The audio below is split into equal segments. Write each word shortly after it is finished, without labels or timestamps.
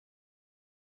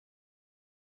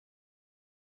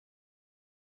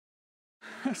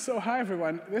So hi,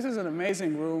 everyone. This is an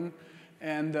amazing room.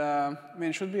 And I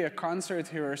mean, it should be a concert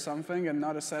here or something and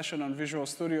not a session on Visual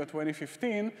Studio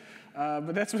 2015.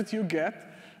 But that's what you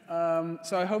get.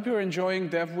 So I hope you're enjoying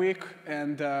DevWeek.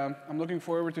 And I'm looking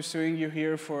forward to seeing you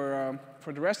here for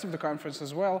the rest of the conference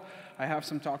as well. I have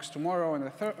some talks tomorrow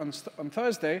and on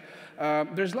Thursday.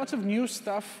 There's lots of new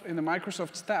stuff in the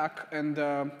Microsoft stack. And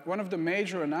one of the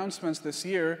major announcements this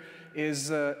year is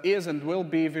and will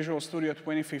be Visual Studio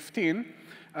 2015.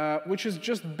 Which is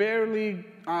just barely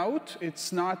out.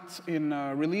 It's not in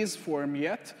release form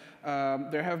yet.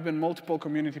 There have been multiple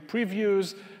community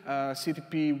previews.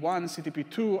 CTP 1, CTP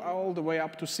 2, all the way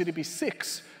up to CTP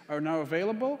 6 are now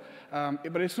available.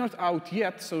 But it's not out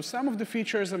yet. So some of the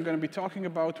features I'm going to be talking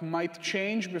about might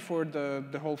change before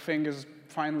the whole thing is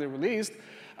finally released.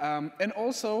 And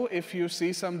also, if you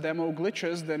see some demo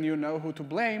glitches, then you know who to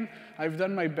blame. I've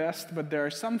done my best, but there are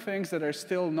some things that are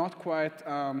still not quite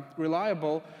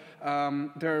reliable.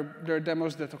 There are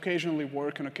demos that occasionally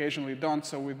work and occasionally don't.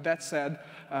 So with that said,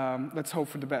 let's hope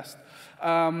for the best.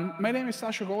 My name is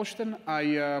Sasha Goldshtein.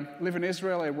 I live in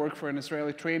Israel. I work for an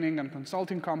Israeli training and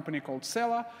consulting company called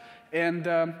Sela. And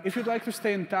if you'd like to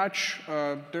stay in touch,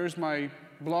 there's my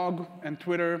blog and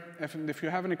Twitter. If you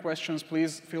have any questions,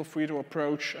 please feel free to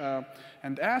approach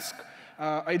and ask.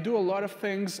 I do a lot of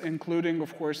things, including,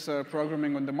 of course,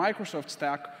 programming on the Microsoft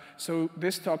stack. So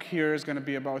this talk here is going to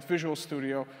be about Visual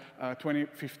Studio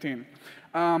 2015.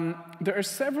 There are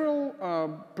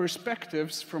several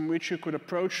perspectives from which you could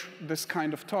approach this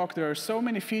kind of talk. There are so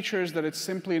many features that it's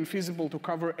simply infeasible to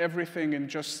cover everything in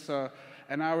just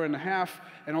an hour and a half,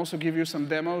 and also give you some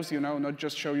demos, not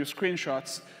just show you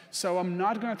screenshots. So I'm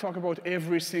not going to talk about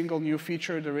every single new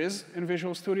feature there is in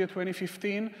Visual Studio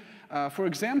 2015. For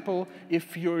example,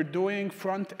 if you're doing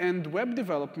front-end web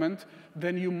development,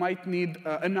 then you might need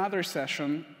another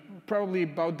session, probably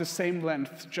about the same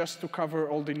length, just to cover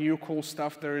all the new cool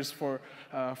stuff there is for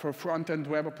front-end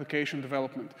web application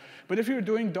development. But if you're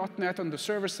doing .NET on the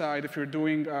server side, if you're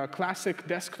doing classic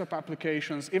desktop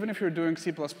applications, even if you're doing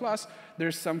C++,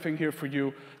 there's something here for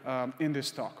you in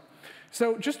this talk.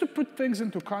 So just to put things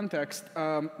into context,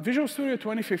 Visual Studio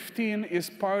 2015 is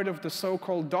part of the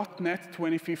so-called .NET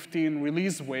 2015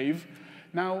 release wave.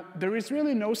 Now, there is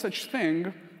really no such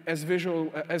thing as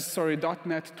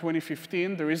 .NET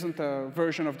 2015. There isn't a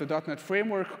version of the .NET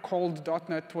framework called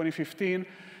 .NET 2015.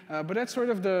 But that's sort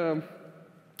of the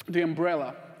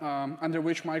umbrella under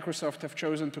which Microsoft have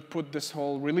chosen to put this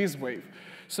whole release wave.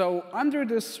 So under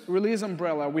this release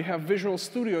umbrella, we have Visual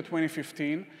Studio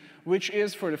 2015, which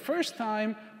is, for the first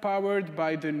time, powered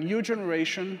by the new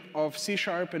generation of C#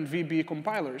 and VB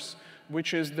compilers,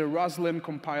 which is the Roslyn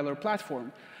compiler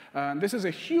platform. This is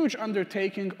a huge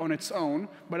undertaking on its own,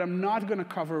 but I'm not going to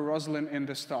cover Roslyn in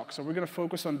this talk. So we're going to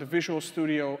focus on the Visual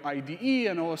Studio IDE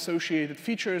and all associated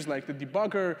features like the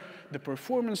debugger, the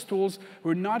performance tools.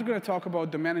 We're not going to talk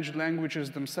about the managed languages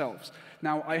themselves.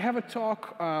 Now, I have a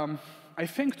talk, I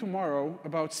think tomorrow,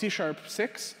 about C#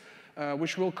 6.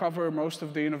 Which will cover most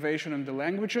of the innovation in the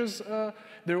languages.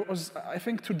 There was, I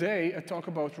think today, a talk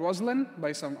about Roslyn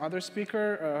by some other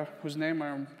speaker, whose name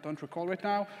I don't recall right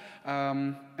now.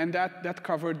 And that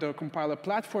covered the compiler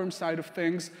platform side of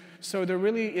things. So there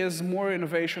really is more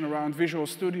innovation around Visual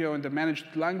Studio and the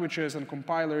managed languages and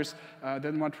compilers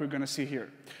than what we're going to see here.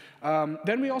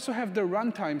 Then we also have the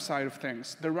runtime side of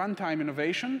things, the runtime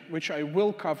innovation, which I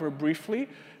will cover briefly.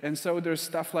 And so there's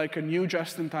stuff like a new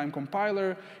just-in-time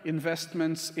compiler,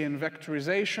 investments in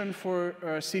vectorization for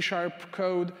C#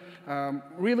 code,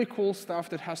 really cool stuff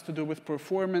that has to do with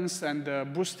performance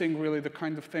and boosting really the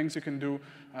kind of things you can do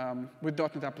with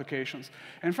 .NET applications.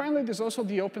 And finally, there's also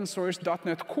the open source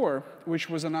 .NET Core, which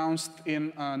was announced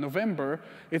in November.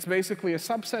 It's basically a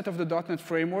subset of the .NET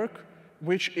framework,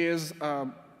 which is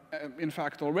in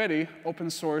fact, already open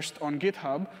sourced on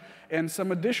GitHub, and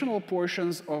some additional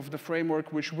portions of the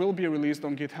framework which will be released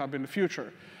on GitHub in the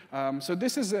future. So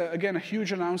this is, again, a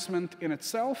huge announcement in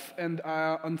itself. And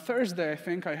on Thursday, I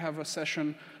think, I have a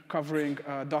session covering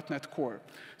 .NET Core.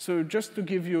 So just to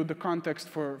give you the context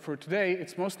for today,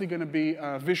 it's mostly going to be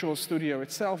Visual Studio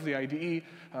itself, the IDE,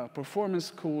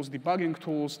 performance tools, debugging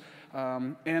tools,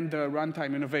 and the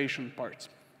runtime innovation parts.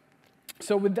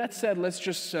 So with that said, let's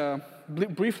just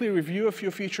briefly review a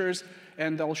few features,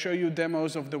 and I'll show you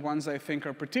demos of the ones I think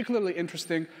are particularly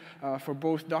interesting for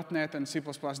both .NET and C++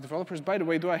 developers. By the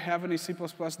way, do I have any C++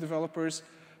 developers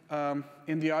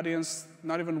in the audience?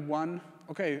 Not even one?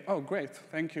 OK, oh, great.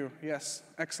 Thank you. Yes,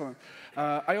 excellent.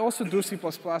 I also do C++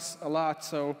 a lot,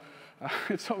 so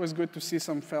it's always good to see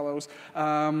some fellows.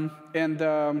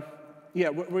 yeah,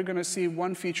 we're going to see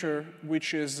one feature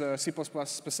which is C++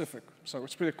 specific. So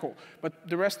it's pretty cool. But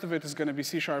the rest of it is going to be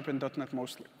C# and .NET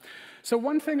mostly. So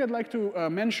one thing I'd like to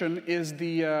mention is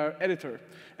the editor.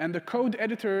 And the code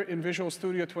editor in Visual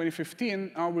Studio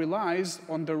 2015 now relies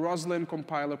on the Roslyn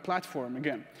compiler platform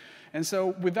again. And so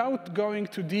without going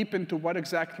too deep into what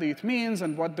exactly it means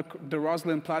and what the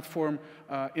Roslyn platform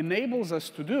enables us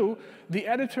to do, the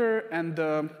editor and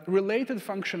the related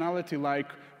functionality like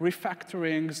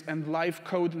refactorings and live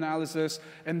code analysis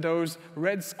and those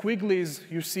red squigglies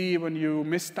you see when you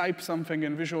mistype something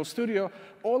in Visual Studio,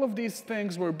 all of these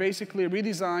things were basically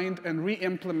redesigned and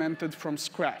re-implemented from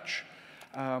scratch,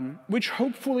 which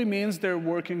hopefully means they're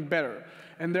working better.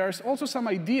 And there's also some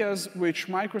ideas which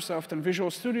Microsoft and Visual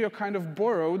Studio kind of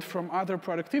borrowed from other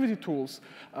productivity tools,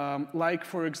 like,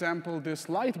 for example, this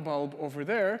light bulb over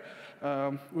there,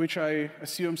 which I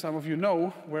assume some of you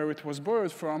know where it was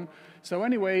borrowed from. So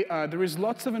anyway, there is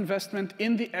lots of investment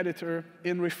in the editor,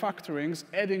 in refactorings,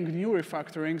 adding new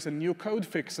refactorings and new code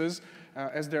fixes,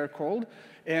 as they're called.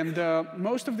 And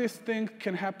most of this thing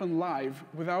can happen live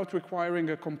without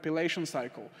requiring a compilation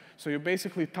cycle. So you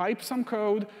basically type some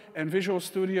code, and Visual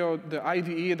Studio, the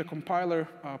IDE, the compiler,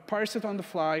 parse it on the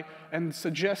fly and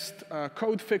suggest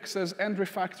code fixes and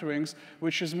refactorings,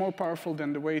 which is more powerful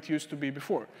than the way it used to be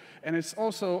before. And it's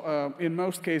also, in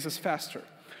most cases, faster.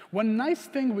 One nice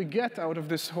thing we get out of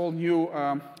this whole new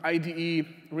IDE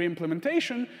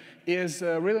reimplementation is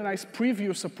a really nice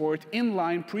preview support,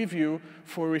 inline preview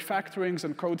for refactorings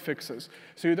and code fixes.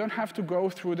 So you don't have to go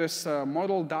through this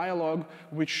model dialog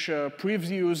which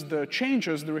previews the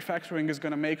changes the refactoring is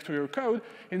going to make to your code.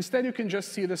 Instead, you can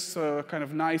just see this kind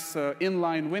of nice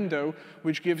inline window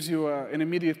which gives you an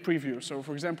immediate preview. So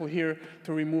for example, here,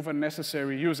 to remove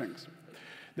unnecessary usings.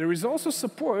 There is also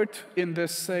support in the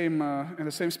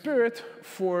same spirit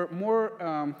for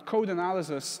more code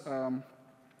analysis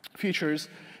features,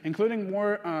 including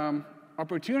more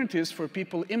opportunities for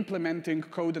people implementing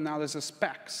code analysis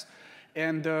packs.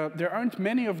 And there aren't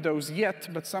many of those yet,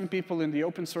 but some people in the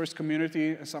open source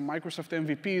community, some Microsoft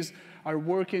MVPs, are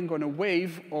working on a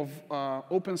wave of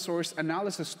open source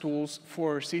analysis tools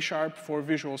for C#, for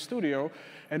Visual Studio.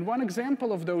 And one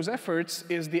example of those efforts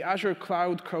is the Azure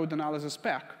Cloud Code Analysis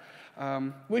Pack,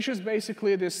 which is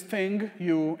basically this thing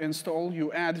you install,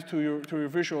 you add to your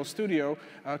Visual Studio,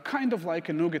 kind of like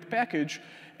a NuGet package.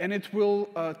 And it will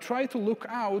try to look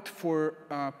out for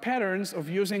patterns of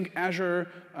using Azure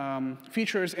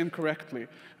features incorrectly.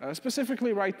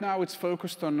 Specifically, right now, it's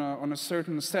focused on a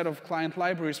certain set of client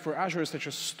libraries for Azure, such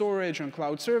as storage and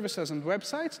cloud services and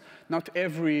websites. Not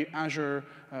every Azure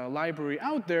library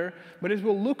out there, but it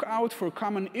will look out for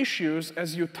common issues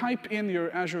as you type in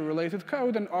your Azure-related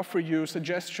code and offer you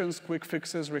suggestions, quick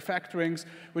fixes, refactorings,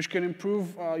 which can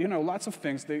improve lots of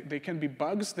things. They can be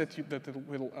bugs that it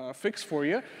will fix for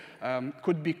you.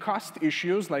 Could be cost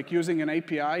issues, like using an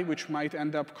API, which might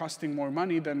end up costing more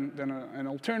money than an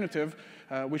alternative,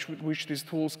 which these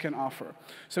tools can offer.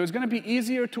 So it's going to be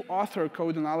easier to author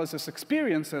code analysis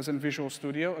experiences in Visual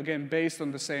Studio, again, based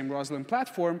on the same Roslyn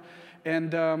platform.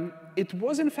 And it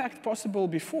was, in fact, possible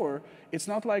before. It's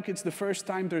not like it's the first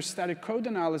time there's static code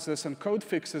analysis and code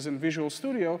fixes in Visual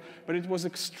Studio, but it was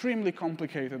extremely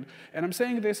complicated. And I'm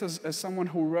saying this as someone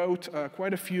who wrote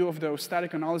quite a few of those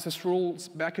static analysis rules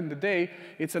back in the day.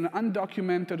 It's an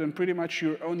undocumented and pretty much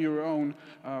your own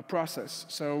process.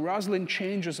 So Roslyn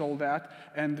changes all that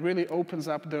and really opens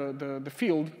up the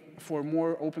field for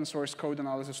more open source code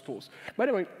analysis tools. By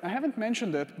the way, I haven't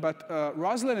mentioned it, but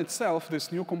Roslyn itself,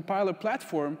 this new compiler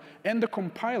platform, and the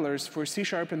compilers for C#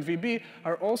 and VB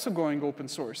are also going open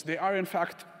source. They are, in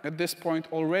fact, at this point,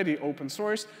 already open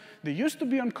source. They used to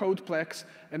be on Codeplex,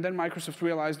 and then Microsoft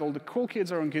realized all the cool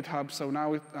kids are on GitHub, so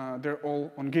now they're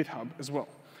all on GitHub as well.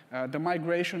 The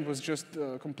migration was just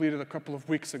completed a couple of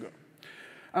weeks ago.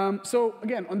 So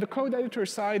again, on the code editor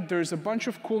side, there's a bunch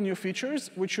of cool new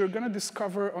features, which you're going to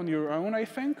discover on your own, I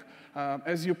think,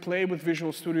 as you play with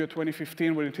Visual Studio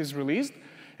 2015 when it is released.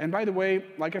 And by the way,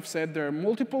 like I've said, there are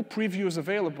multiple previews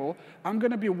available. I'm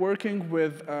going to be working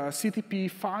with CTP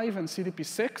 5 and CTP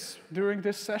 6 during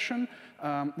this session,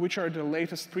 which are the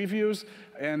latest previews.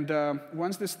 And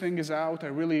once this thing is out, I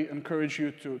really encourage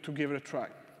you to give it a try.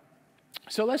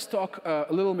 So let's talk a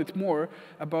little bit more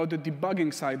about the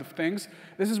debugging side of things.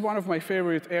 This is one of my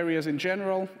favorite areas in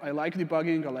general. I like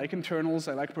debugging, I like internals,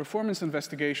 I like performance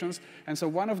investigations. And so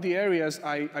one of the areas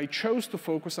I chose to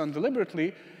focus on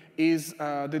deliberately is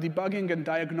the debugging and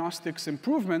diagnostics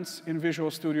improvements in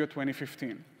Visual Studio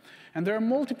 2015. And there are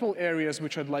multiple areas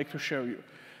which I'd like to show you.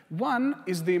 One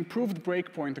is the improved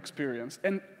breakpoint experience.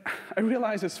 And I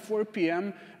realize it's 4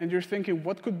 p.m., and you're thinking,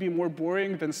 what could be more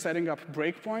boring than setting up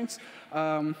breakpoints?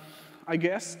 I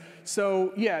guess.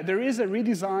 So yeah, there is a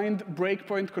redesigned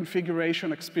breakpoint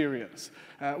configuration experience,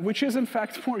 which is in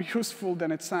fact more useful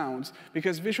than it sounds,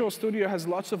 because Visual Studio has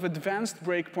lots of advanced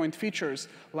breakpoint features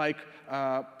like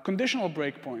conditional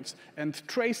breakpoints and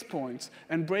trace points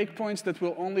and breakpoints that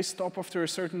will only stop after a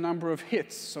certain number of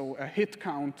hits, so a hit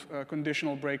count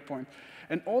conditional breakpoint.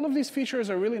 And all of these features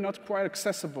are really not quite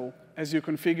accessible as you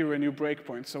configure a new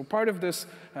breakpoint. So part of this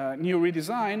new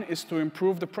redesign is to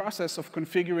improve the process of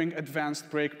configuring advanced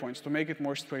breakpoints to make it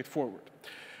more straightforward.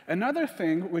 Another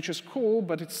thing, which is cool,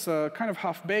 but it's kind of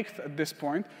half-baked at this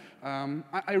point,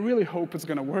 I really hope it's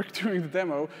going to work during the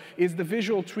demo, is the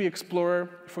Visual Tree Explorer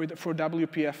for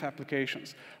WPF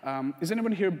applications. Is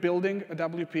anyone here building a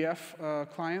WPF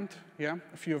client? Yeah,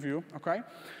 a few of you, OK.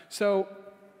 So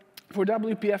for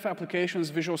WPF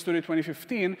applications, Visual Studio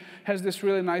 2015 has this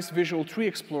really nice Visual Tree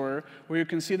Explorer where you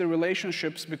can see the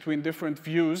relationships between different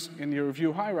views in your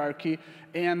view hierarchy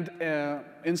and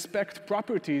inspect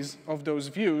properties of those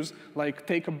views, like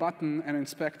take a button and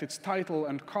inspect its title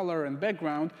and color and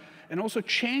background, and also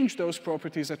change those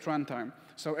properties at runtime.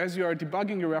 So as you are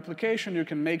debugging your application, you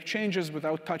can make changes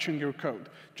without touching your code,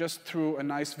 just through a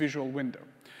nice visual window.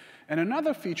 And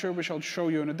another feature, which I'll show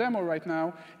you in a demo right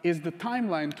now, is the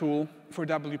timeline tool for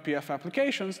WPF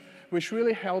applications, which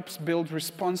really helps build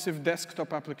responsive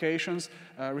desktop applications,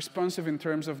 responsive in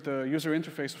terms of the user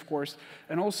interface, of course,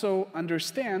 and also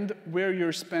understand where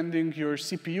you're spending your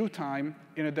CPU time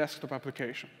in a desktop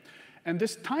application. And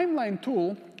this timeline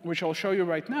tool, which I'll show you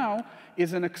right now,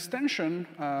 is an extension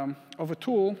of a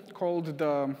tool called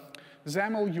the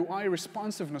XAML UI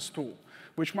responsiveness tool,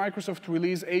 which Microsoft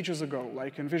released ages ago,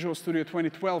 like in Visual Studio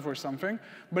 2012 or something.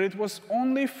 But it was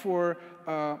only for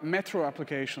Metro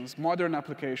applications, modern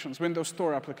applications, Windows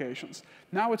Store applications.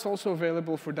 Now it's also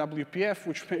available for WPF,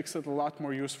 which makes it a lot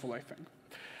more useful, I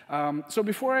think. So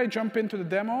before I jump into the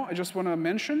demo, I just want to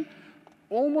mention,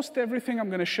 almost everything I'm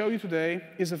going to show you today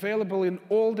is available in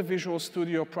all the Visual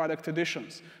Studio product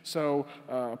editions. So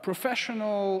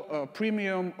professional,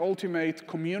 premium, ultimate,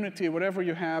 community, whatever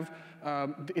you have,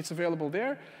 it's available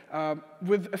there,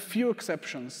 with a few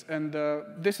exceptions. And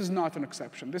this is not an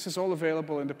exception. This is all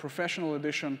available in the professional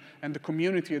edition and the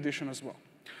community edition as well.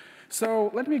 So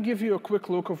let me give you a quick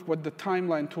look of what the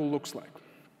timeline tool looks like.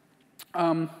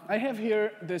 I have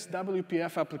here this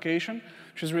WPF application,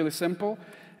 which is really simple.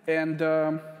 And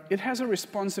it has a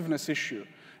responsiveness issue.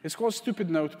 It's called Stupid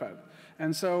Notepad.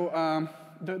 And so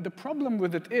the problem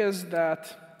with it is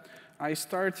that I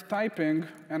start typing,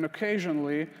 and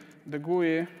occasionally the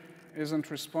GUI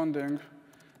isn't responding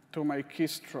to my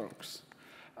keystrokes.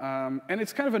 And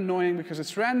it's kind of annoying because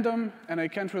it's random, and I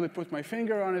can't really put my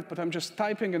finger on it, but I'm just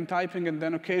typing, and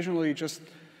then occasionally it just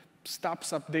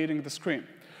stops updating the screen.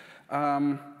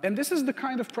 And this is the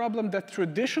kind of problem that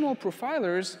traditional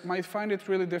profilers might find it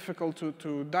really difficult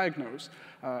to diagnose.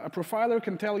 A profiler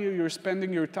can tell you you're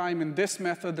spending your time in this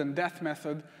method and that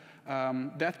method,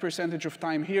 that percentage of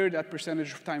time here, that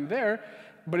percentage of time there,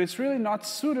 but it's really not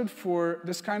suited for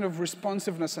this kind of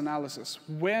responsiveness analysis,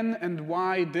 when and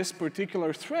why this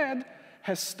particular thread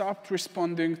has stopped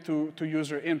responding to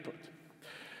user input.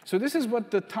 So this is what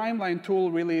the timeline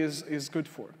tool really is good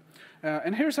for.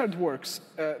 And here's how it works.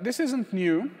 This isn't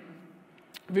new.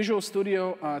 Visual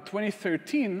Studio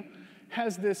 2013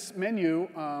 has this menu,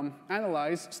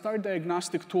 Analyze, Start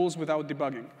Diagnostic Tools Without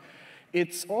Debugging.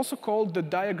 It's also called the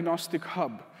Diagnostic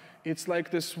Hub. It's like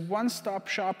this one-stop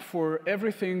shop for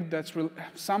everything that's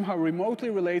somehow remotely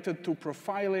related to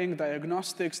profiling,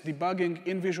 diagnostics, debugging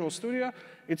in Visual Studio.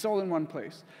 It's all in one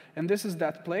place. And this is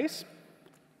that place.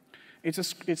 It's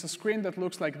a screen that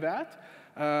looks like that.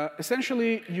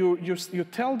 Essentially, you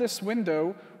tell this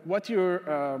window what your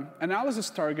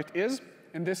analysis target is,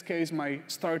 in this case, my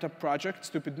startup project,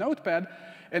 Stupid Notepad,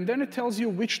 and then it tells you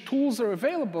which tools are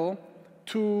available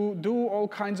to do all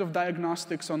kinds of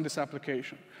diagnostics on this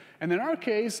application. And in our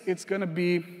case, it's going to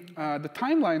be the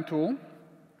timeline tool,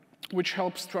 which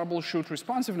helps troubleshoot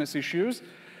responsiveness issues.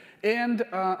 And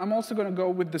I'm also going to go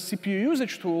with the CPU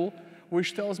usage tool,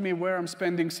 which tells me where I'm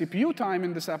spending CPU time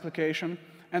in this application.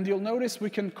 And you'll notice we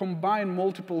can combine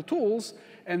multiple tools.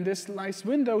 And this nice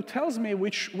window tells me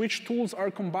which tools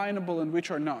are combinable and which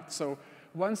are not. So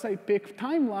once I pick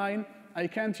timeline, I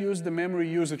can't use the memory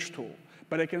usage tool.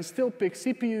 But I can still pick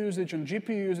CPU usage and GPU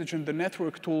usage and the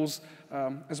network tools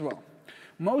as well.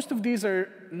 Most of these are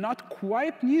not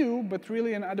quite new, but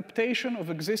really an adaptation of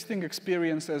existing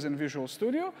experiences in Visual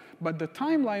Studio. But the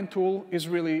timeline tool is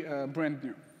really brand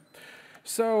new.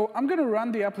 So I'm going to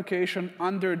run the application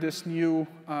under this new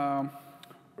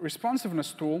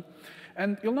responsiveness tool.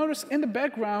 And you'll notice in the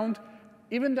background,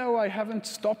 even though I haven't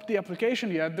stopped the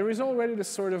application yet, there is already this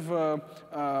sort of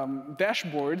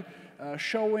dashboard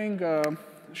showing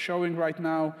right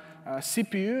now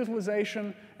CPU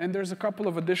utilization, and there's a couple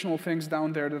of additional things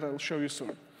down there that I'll show you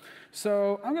soon.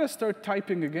 So I'm going to start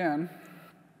typing again.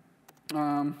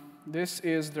 This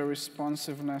is the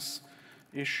responsiveness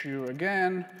issue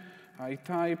again. I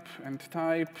type,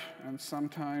 and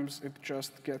sometimes it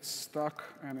just gets stuck,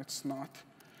 and it's not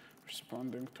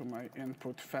responding to my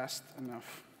input fast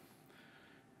enough.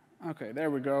 OK,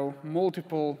 there we go.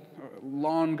 Multiple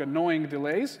long, annoying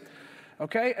delays.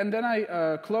 OK, and then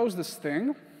I close this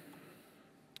thing.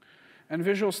 And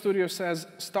Visual Studio says,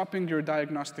 stopping your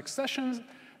diagnostic sessions.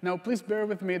 Now, please bear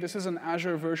with me. This is an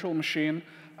Azure virtual machine,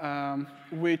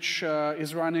 which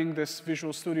is running this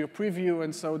Visual Studio preview.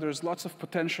 And so there's lots of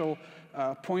potential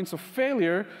points of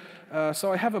failure.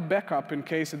 So I have a backup in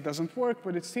case it doesn't work.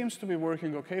 But it seems to be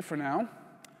working OK for now.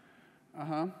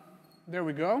 There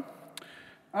we go.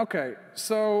 OK,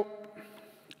 so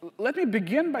let me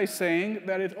begin by saying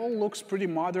that it all looks pretty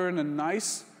modern and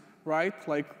nice, right?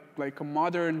 Like a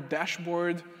modern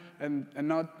dashboard. And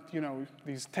not,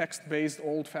 these text-based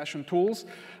old-fashioned tools.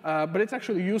 But it's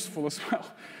actually useful as well.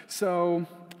 So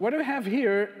what I have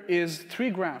here is 3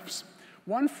 graphs.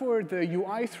 One for the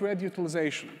UI thread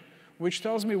utilization, which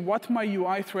tells me what my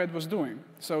UI thread was doing.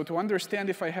 So to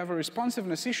understand if I have a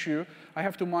responsiveness issue, I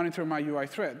have to monitor my UI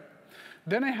thread.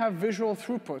 Then I have visual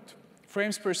throughput,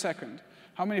 frames per second.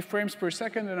 How many frames per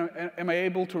second am I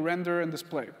able to render and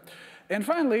display? And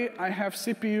finally, I have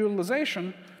CPU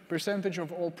utilization, percentage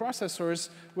of all processors,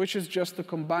 which is just a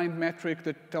combined metric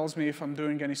that tells me if I'm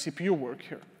doing any CPU work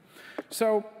here.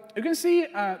 So you can see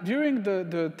during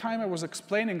the time I was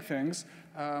explaining things,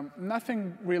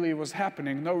 nothing really was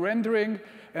happening, no rendering,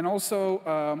 and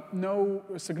also no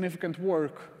significant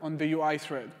work on the UI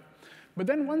thread. But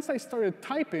then once I started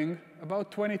typing,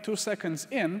 about 22 seconds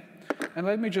in, and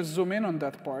let me just zoom in on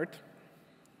that part.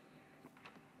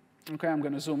 OK, I'm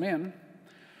going to zoom in.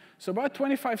 So about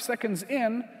 25 seconds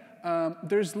in,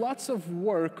 there's lots of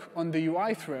work on the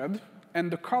UI thread,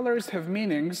 and the colors have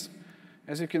meanings.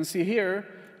 As you can see here,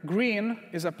 green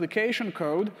is application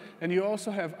code, and you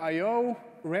also have I/O,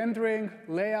 rendering,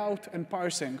 layout, and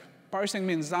parsing. Parsing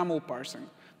means XAML parsing,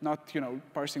 not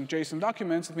parsing JSON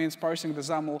documents. It means parsing the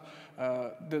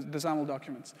XAML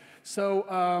documents. So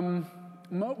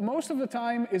most of the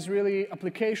time is really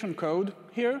application code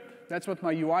here. That's what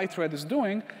my UI thread is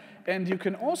doing. And you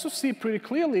can also see pretty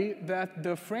clearly that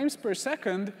the frames per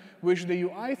second which the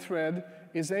UI thread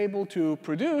is able to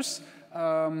produce,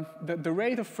 the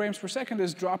rate of frames per second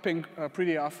is dropping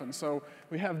pretty often. So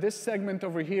we have this segment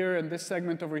over here, and this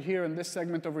segment over here, and this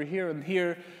segment over here, and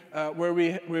here, where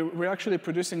we're actually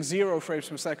producing 0 frames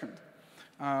per second.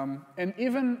 And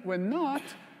even when not,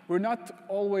 we're not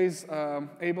always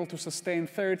able to sustain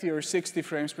 30 or 60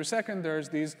 frames per second. There's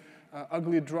these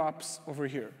ugly drops over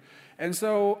here. And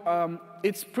so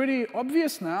it's pretty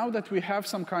obvious now that we have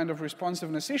some kind of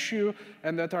responsiveness issue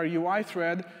and that our UI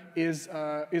thread is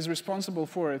responsible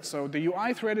for it. So the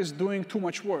UI thread is doing too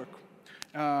much work.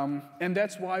 And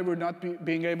that's why we're not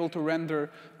being able to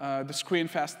render the screen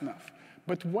fast enough.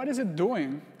 But what is it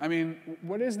doing? I mean,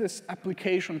 what is this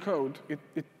application code?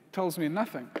 It tells me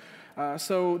nothing.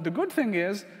 So the good thing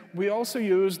is we also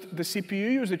used the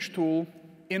CPU usage tool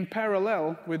in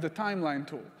parallel with the timeline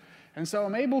tool. And so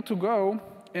I'm able to go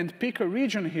and pick a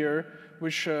region here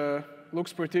which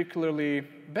looks particularly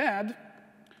bad.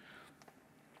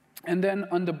 And then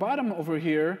on the bottom over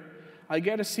here, I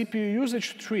get a CPU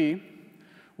usage tree,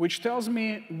 which tells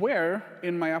me where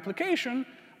in my application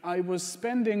I was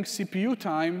spending CPU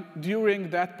time during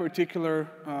that particular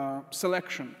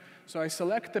selection. So I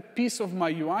select a piece of my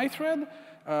UI thread,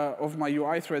 of my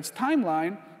UI thread's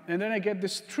timeline, and then I get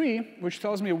this tree, which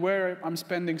tells me where I'm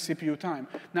spending CPU time.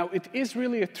 Now, it is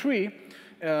really a tree.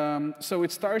 So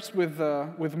it starts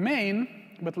with main.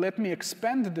 But let me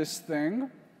expand this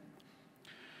thing.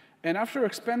 And after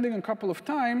expanding a couple of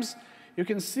times, you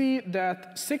can see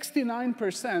that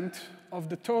 69% of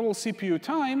the total CPU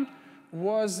time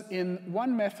was in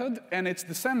one method and its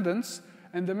descendants.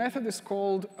 And the method is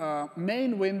called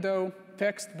main window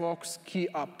text box key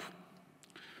up.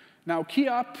 Now, key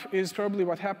up is probably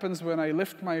what happens when I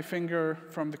lift my finger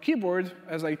from the keyboard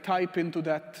as I type into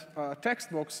that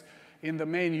text box in the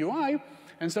main UI.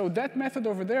 And so that method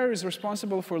over there is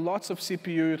responsible for lots of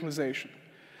CPU utilization.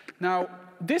 Now,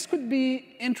 this could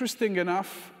be interesting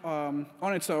enough on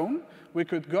its own. We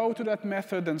could go to that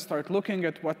method and start looking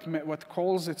at what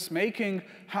calls it's making,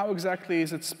 how exactly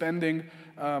is it spending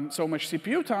so much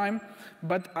CPU time.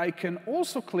 But I can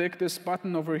also click this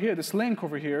button over here, this link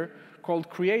over here, called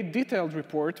Create Detailed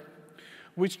Report,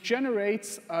 which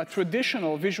generates a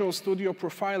traditional Visual Studio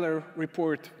Profiler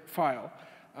report file.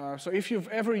 So if you've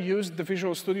ever used the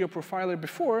Visual Studio Profiler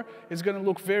before, it's going to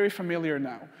look very familiar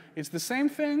now. It's the same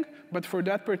thing, but for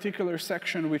that particular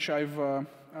section which I've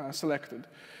selected.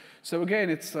 So again,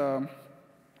 it's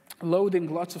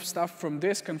loading lots of stuff from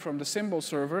disk and from the symbol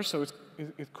server, so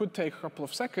it could take a couple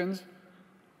of seconds.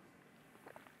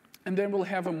 And then we'll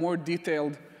have a more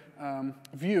detailed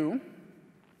view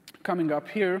coming up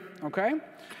here, OK?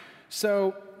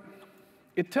 So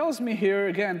it tells me here,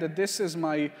 again, that this is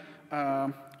my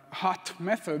hot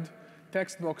method,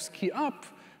 text box key up.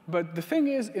 But the thing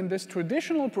is, in this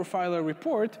traditional profiler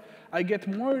report, I get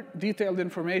more detailed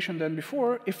information than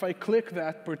before if I click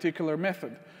that particular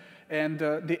method. And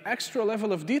the extra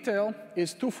level of detail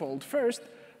is twofold. First,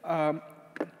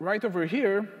 right over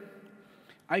here,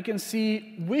 I can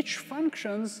see which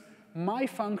functions my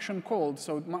function called.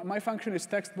 So my function is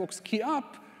text box key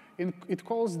up. It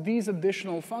calls these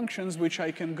additional functions, which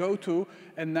I can go to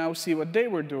and now see what they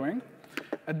were doing.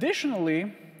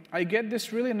 Additionally, I get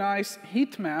this really nice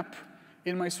heat map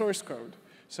in my source code.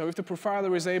 So if the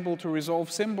profiler is able to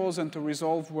resolve symbols and to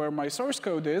resolve where my source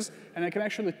code is, and I can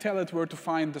actually tell it where to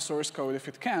find the source code if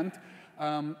it can't,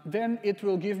 then it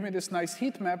will give me this nice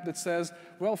heat map that says,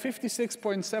 well,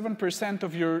 56.7%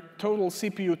 of your total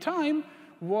CPU time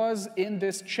was in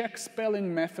this check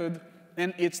spelling method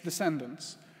and its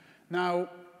descendants. Now,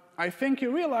 I think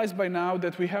you realize by now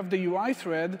that we have the UI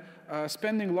thread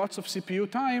spending lots of CPU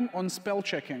time on spell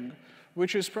checking,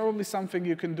 which is probably something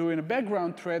you can do in a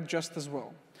background thread just as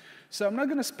well. So I'm not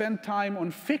going to spend time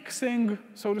on fixing,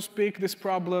 so to speak, this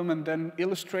problem and then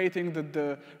illustrating that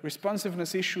the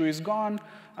responsiveness issue is gone.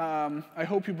 I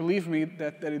hope you believe me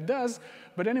that it does.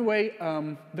 But anyway,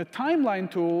 the timeline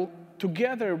tool,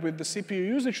 together with the CPU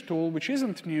usage tool, which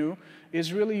isn't new,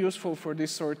 is really useful for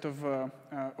this sort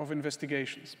of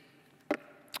investigations.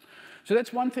 So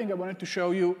that's one thing I wanted to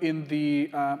show you in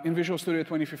Visual Studio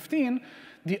 2015.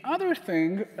 The other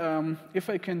thing, if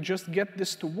I can just get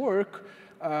this to work,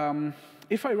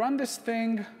 if I run this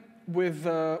thing with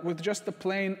just a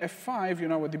plain F5, you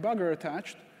know, a debugger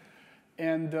attached,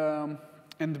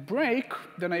 and break,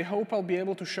 then I hope I'll be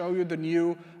able to show you the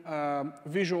new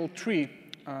visual tree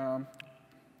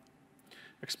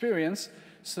experience.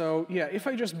 So yeah, if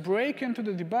I just break into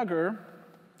the debugger,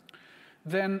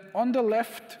 then on the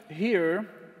left here,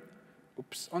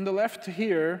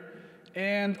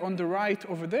 and on the right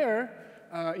over there,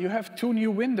 you have two new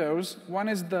windows. One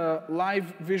is the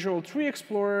Live Visual Tree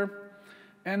Explorer,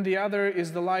 and the other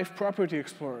is the Live Property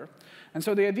Explorer. And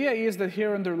so the idea is that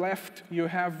here on the left, you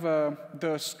have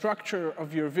the structure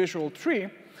of your visual tree.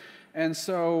 And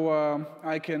so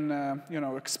I can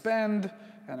expand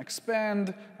and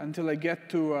expand until I get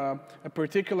to a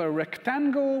particular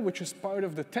rectangle, which is part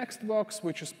of the text box,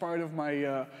 which is part of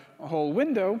my whole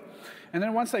window. And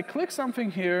then once I click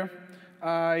something here,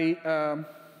 I,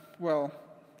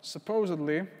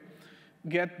 supposedly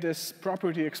get this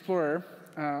property explorer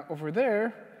over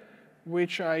there,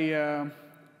 which I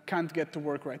can't get to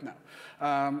work right now.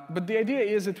 But the idea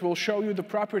is it will show you the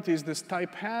properties this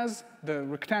type has, the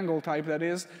rectangle type that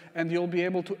is, and you'll be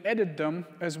able to edit them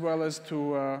as well as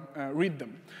to read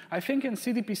them. I think in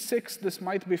CDP6 this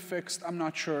might be fixed. I'm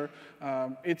not sure.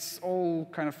 It's all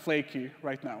kind of flaky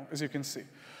right now, as you can see.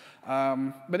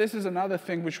 But this is another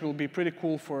thing which will be pretty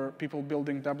cool for people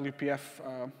building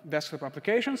WPF desktop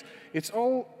applications. It's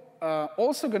all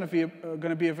also going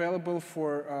to be available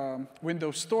for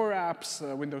Windows Store apps,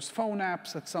 Windows Phone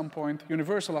apps at some point,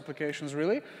 universal applications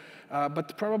really,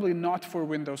 but probably not for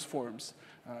Windows Forms,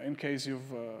 in case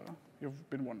you've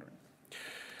been wondering.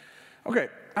 OK,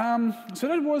 so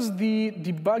that was the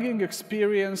debugging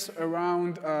experience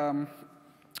around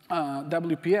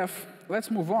WPF. Let's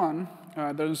move on.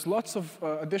 There's lots of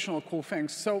additional cool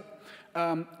things. So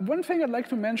one thing I'd like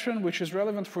to mention, which is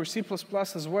relevant for C++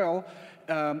 as well,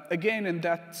 again, in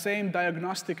that same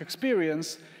diagnostic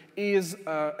experience, is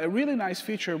a really nice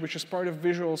feature, which is part of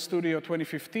Visual Studio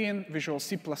 2015, Visual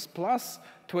C++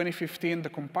 2015, the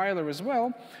compiler as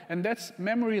well, and that's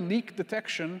memory leak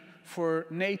detection for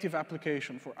native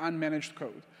application, for unmanaged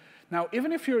code. Now,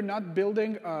 even if you're not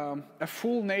building a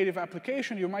full native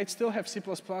application, you might still have C++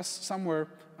 somewhere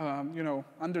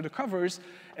under the covers.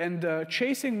 And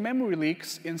chasing memory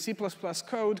leaks in C++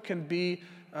 code can be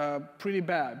pretty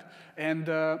bad. And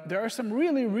there are some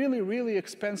really, really, really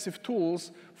expensive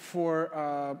tools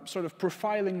for sort of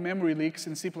profiling memory leaks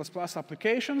in C++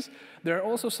 applications. There are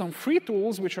also some free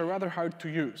tools which are rather hard to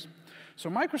use. So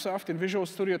Microsoft in Visual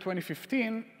Studio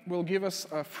 2015 will give us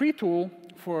a free tool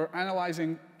for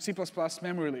analyzing C++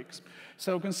 memory leaks.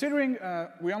 So considering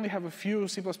we only have a few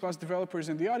C++ developers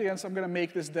in the audience, I'm going to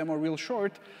make this demo real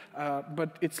short.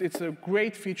 But it's a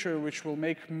great feature which will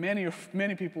make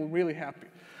many people really happy.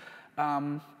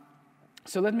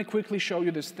 So let me quickly show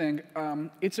you this thing.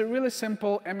 It's a really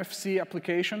simple MFC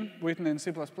application written in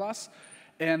C++.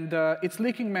 And it's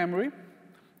leaking memory.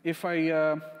 If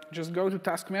I just go to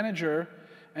Task Manager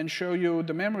and show you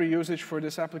the memory usage for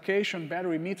this application,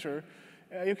 battery meter,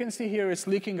 you can see here it's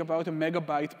leaking about 1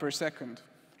 megabyte per second,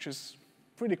 which is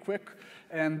pretty quick.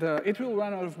 And it will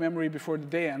run out of memory before the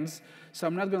day ends, so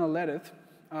I'm not going to let it.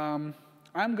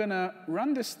 I'm going to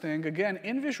run this thing, again,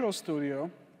 in Visual Studio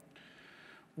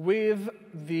with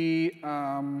the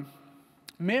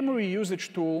memory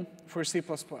usage tool for C++.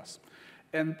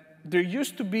 And there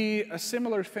used to be a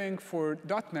similar thing for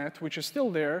 .NET, which is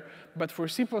still there, but for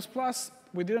C++,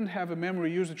 we didn't have a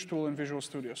memory usage tool in Visual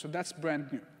Studio, so that's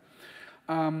brand new.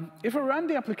 If I run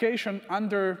the application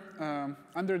under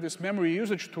this memory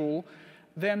usage tool,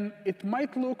 then it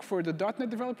might look, for the .NET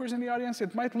developers in the audience,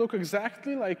 it might look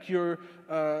exactly like your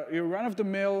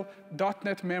run-of-the-mill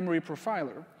 .NET memory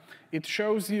profiler. It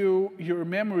shows you your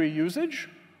memory usage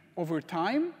over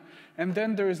time, and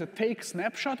then there is a take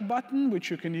snapshot button,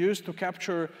 which you can use to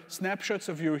capture snapshots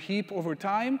of your heap over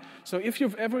time. So if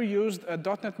you've ever used a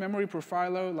 .NET memory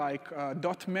profiler like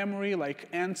 .memory, like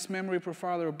Ant's memory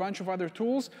profiler, a bunch of other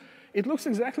tools, it looks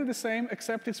exactly the same,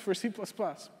 except it's for C++.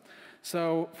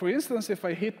 So for instance, if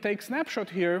I hit take snapshot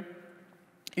here,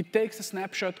 it takes a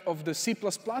snapshot of the C++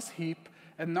 heap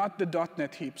and not the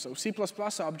 .NET heap. So C++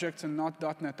 objects and not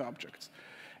 .NET objects.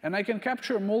 And I can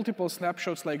capture multiple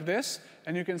snapshots like this,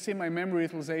 and you can see my memory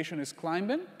utilization is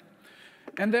climbing.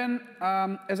 And then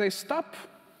as I stop,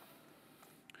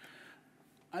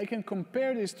 I can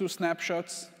compare these two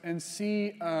snapshots and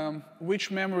see which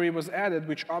memory was added,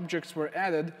 which objects were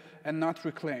added and not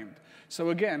reclaimed. So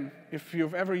again, if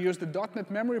you've ever used the .NET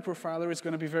memory profiler, it's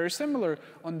going to be very similar.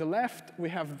 On the left, we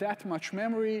have that much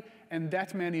memory and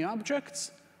that many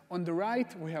objects. On the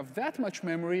right, we have that much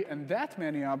memory and that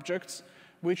many objects,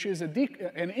 which is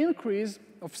an increase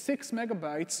of 6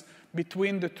 megabytes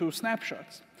between the two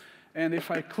snapshots. And if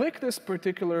I click this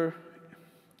particular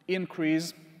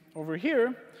increase over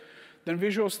here, then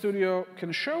Visual Studio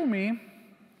can show me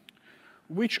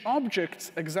which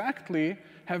objects exactly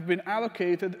have been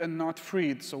allocated and not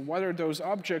freed. So what are those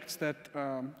objects that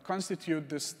constitute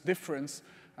this difference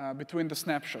between the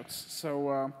snapshots?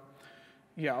 So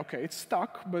yeah, OK, it's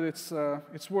stuck, but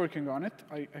it's working on it,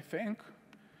 I think.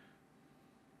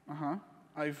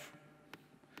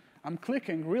 I'm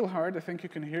clicking real hard. I think you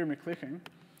can hear me clicking,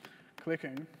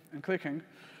 and clicking.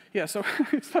 Yeah, so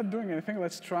it's not doing anything.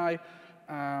 Let's try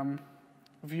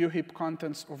view heap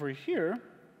contents over here.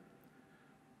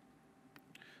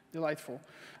 Delightful.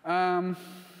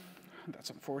 That's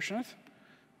unfortunate.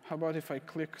 How about if I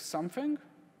click something?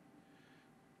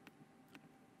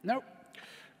 No.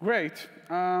 Great.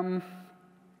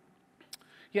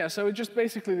 Yeah, so it just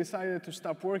basically decided to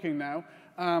stop working now.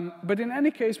 But in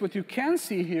any case, what you can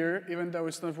see here, even though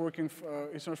it's not working,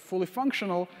 it's not fully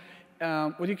functional,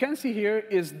 what you can see here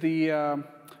is the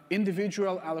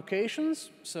individual allocations,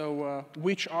 so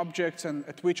which objects and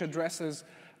at which addresses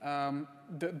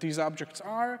these objects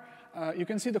are. You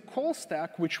can see the call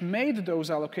stack, which made those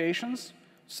allocations.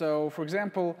 So for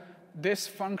example, this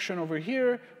function over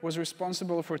here was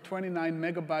responsible for 29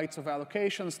 megabytes of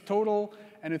allocations total,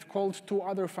 and it called 2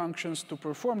 other functions to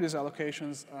perform these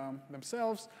allocations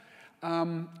themselves.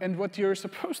 And what you're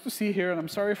supposed to see here, and I'm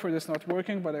sorry for this not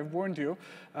working, but I've warned you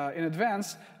in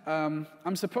advance,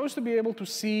 I'm supposed to be able to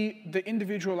see the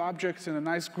individual objects in a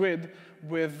nice grid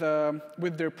with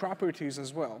their properties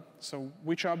as well. So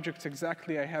which objects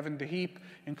exactly I have in the heap,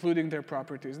 including their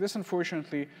properties. This,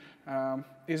 unfortunately,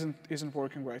 isn't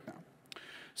working right now.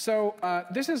 So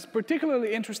this is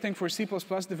particularly interesting for C++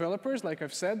 developers, like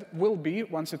I've said, will be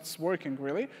once it's working,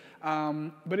 really.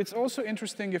 But it's also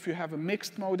interesting if you have a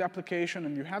mixed mode application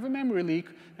and you have a memory leak,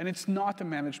 and it's not a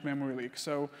managed memory leak.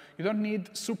 So you don't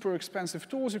need super expensive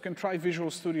tools. You can try Visual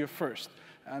Studio first.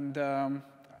 And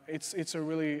it's a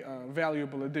really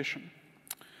valuable addition.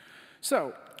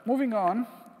 So moving on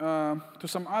to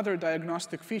some other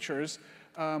diagnostic features.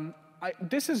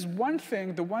 this is one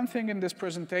thing, the one thing in this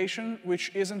presentation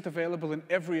which isn't available in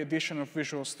every edition of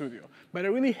Visual Studio. But I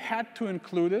really had to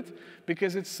include it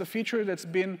because it's a feature that's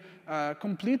been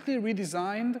completely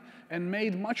redesigned and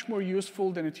made much more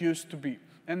useful than it used to be.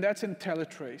 And that's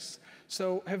IntelliTrace.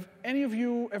 So have any of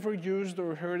you ever used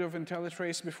or heard of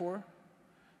IntelliTrace before?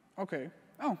 OK.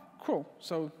 Oh, cool.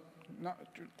 So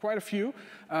quite a few.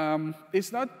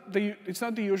 It's not the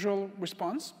usual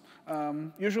response.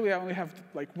 Usually, I only have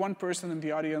like one person in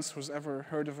the audience who's ever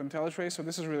heard of IntelliTrace, so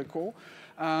this is really cool.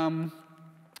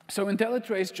 So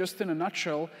IntelliTrace, just in a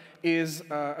nutshell, is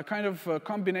a kind of a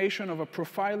combination of a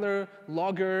profiler,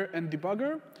 logger, and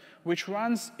debugger, which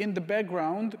runs in the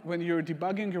background when you're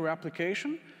debugging your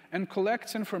application and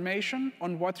collects information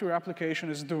on what your application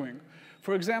is doing.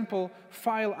 For example,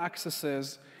 file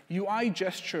accesses, UI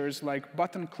gestures like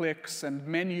button clicks and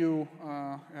menu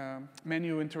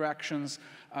interactions.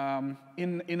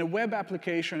 In a web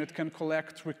application, it can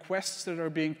collect requests that are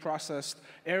being processed,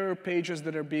 error pages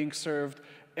that are being served,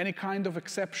 any kind of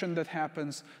exception that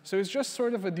happens. So it's just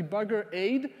sort of a debugger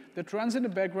aid that runs in the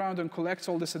background and collects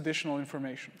all this additional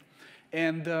information.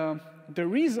 And the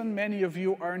reason many of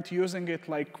you aren't using it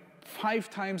like 5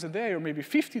 times a day or maybe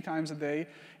 50 times a day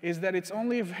is that it's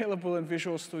only available in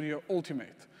Visual Studio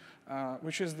Ultimate.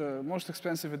 Which is the most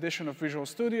expensive edition of Visual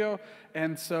Studio.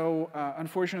 And so,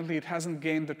 unfortunately, it hasn't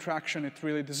gained the traction it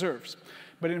really deserves.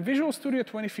 But in Visual Studio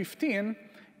 2015,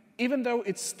 even though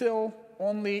it's still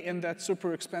only in that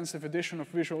super expensive edition of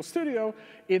Visual Studio,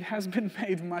 it has been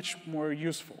made much more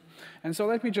useful. And so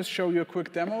let me just show you a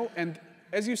quick demo. And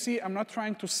as you see, I'm not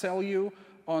trying to sell you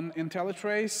on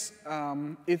IntelliTrace.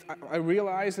 I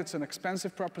realize it's an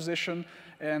expensive proposition.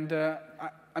 And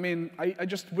I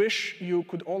just wish you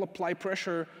could all apply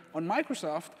pressure on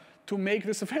Microsoft to make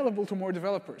this available to more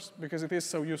developers, because it is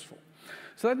so useful.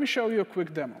 So let me show you a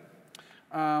quick demo.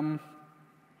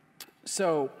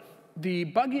 So the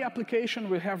buggy application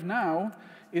we have now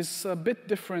is a bit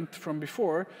different from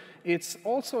before. It's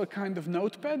also a kind of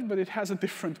notepad, but it has a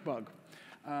different bug.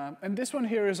 And this one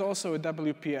here is also a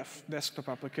WPF desktop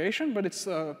application, but it's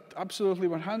absolutely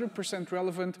 100%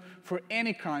 relevant for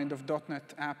any kind of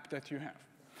 .NET app that you have.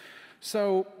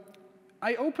 So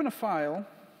I open a file,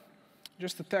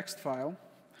 just a text file.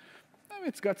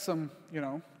 It's got some,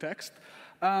 text.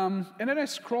 And then I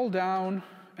scroll down,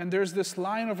 and there's this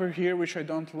line over here which I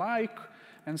don't like.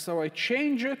 And so I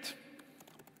change it,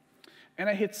 and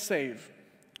I hit save.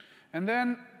 And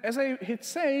then as I hit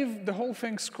save, the whole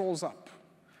thing scrolls up.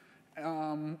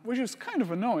 Which is kind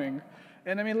of annoying.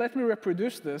 And let me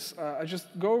reproduce this. I just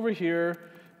go over here,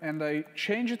 and I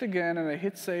change it again, and I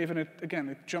hit save, and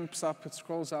it jumps up, it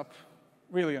scrolls up.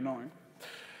 Really annoying.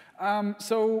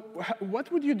 So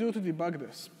what would you do to debug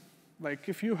this? Like,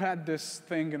 if you had this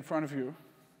thing in front of you.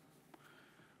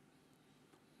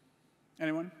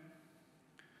 Anyone?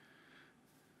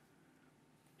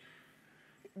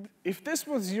 If this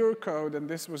was your code and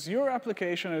this was your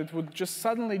application, and it would just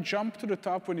suddenly jump to the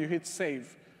top when you hit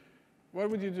save, what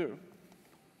would you do?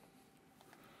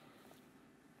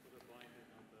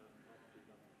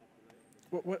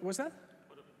 What was that?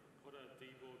 Put a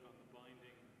debug on the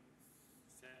binding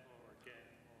set or get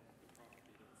of the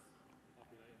property that's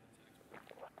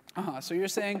populating. So you're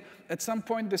saying at some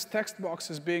point this text box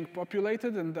is being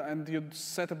populated, and you'd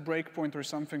set a breakpoint or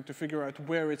something to figure out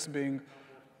where it's being.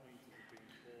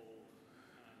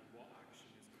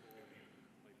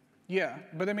 Yeah,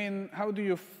 but how do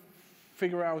you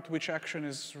figure out which action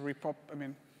is repop?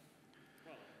 Well,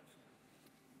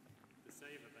 the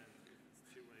save event is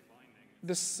two-way binding.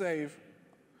 The save.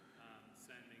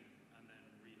 Sending and then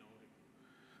reloading.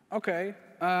 OK.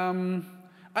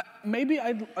 Maybe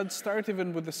I'd start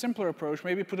even with the simpler approach.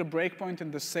 Maybe put a breakpoint in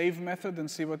the save method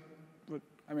and see what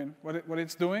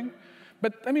it's doing.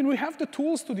 But we have the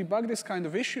tools to debug this kind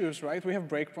of issues, right? We have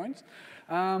breakpoints.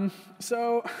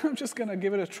 So I'm just going to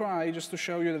give it a try just to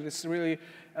show you that it's really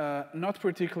not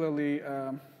particularly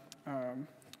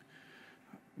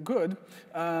good.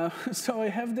 So I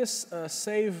have this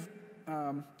save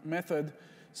method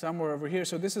somewhere over here.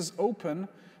 So this is open.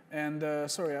 And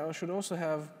sorry, I should also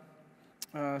have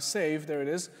save. There it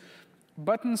is.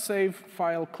 Button save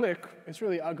file click. It's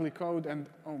really ugly code. And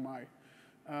oh, my.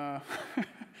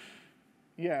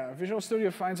 Yeah, Visual Studio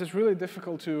finds it really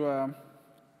difficult to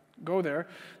go there.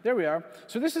 There we are.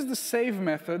 So this is the save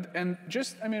method. And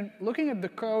just, looking at the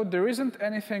code, there isn't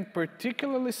anything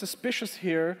particularly suspicious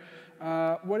here.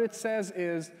 What it says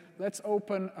is, let's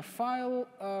open a file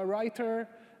writer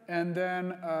and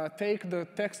then take the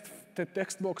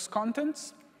text box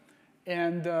contents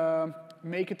and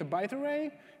make it a byte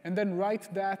array, and then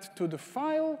write that to the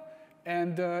file,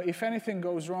 and if anything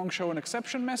goes wrong, show an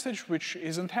exception message, which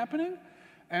isn't happening,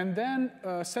 and then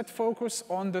set focus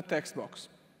on the text box.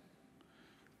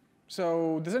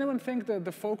 So does anyone think that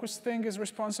the focus thing is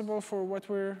responsible for what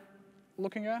we're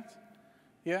looking at?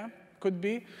 Yeah, could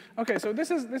be. OK, so this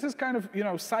is kind of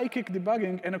psychic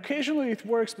debugging, and occasionally it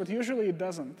works, but usually it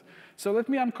doesn't. So let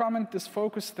me uncomment this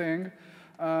focus thing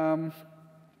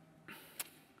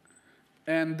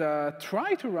and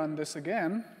try to run this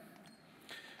again.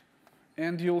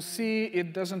 And you'll see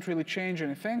it doesn't really change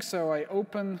anything. So I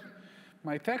open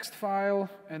my text file,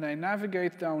 and I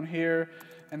navigate down here,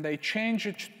 and I change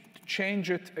it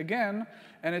again,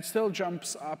 and it still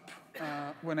jumps up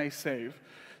when I save.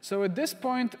 So at this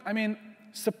point, I mean,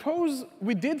 suppose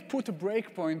we did put a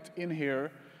breakpoint in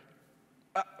here.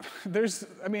 There's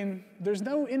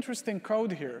no interesting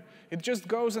code here. It just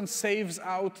goes and saves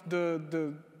out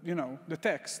the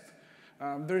text.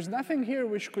 There's nothing here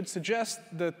which could suggest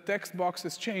the text box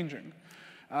is changing.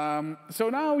 So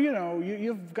now,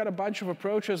 you've got a bunch of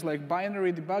approaches like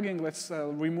binary debugging. Let's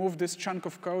remove this chunk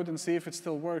of code and see if it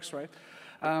still works, right?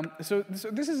 So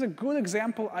this is a good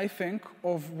example, I think,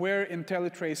 of where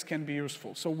IntelliTrace can be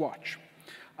useful. So watch.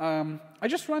 I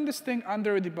just run this thing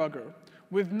under a debugger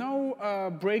with no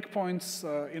breakpoints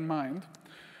in mind.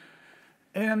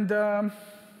 And I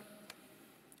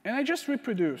just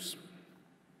reproduce.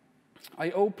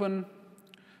 I open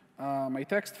my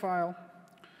text file.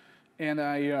 And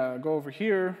I go over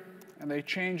here, and I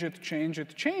change it,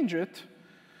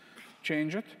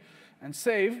 and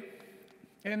save.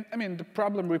 And I mean, the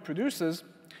problem reproduces.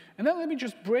 And then let me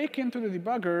just break into the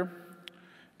debugger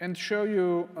and show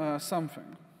you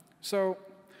something. So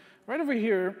right over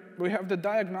here, we have the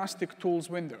diagnostic tools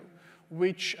window,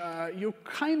 which you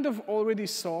kind of already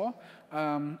saw.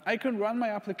 I can run my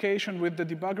application with the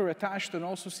debugger attached and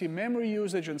also see memory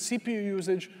usage and CPU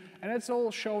usage. And it's all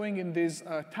showing in these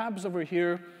tabs over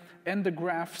here and the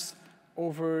graphs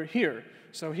over here.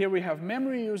 So here we have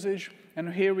memory usage,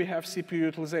 and here we have CPU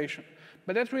utilization.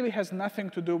 But that really has nothing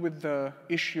to do with the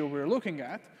issue we're looking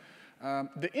at.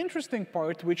 The interesting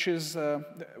part, which is the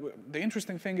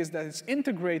interesting thing is that it's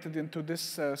integrated into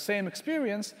this same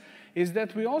experience, is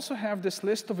that we also have this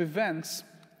list of events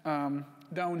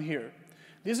down here.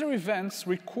 These are events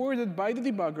recorded by the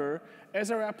debugger as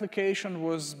our application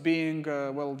was being,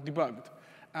 debugged.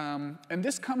 And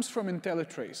this comes from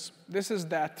IntelliTrace. This is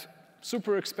that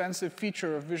super expensive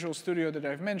feature of Visual Studio that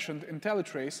I've mentioned,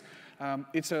 IntelliTrace.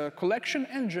 It's a collection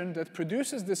engine that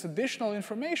produces this additional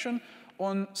information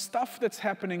on stuff that's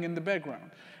happening in the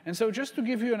background. And so just to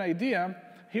give you an idea,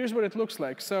 here's what it looks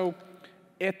like. So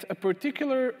at a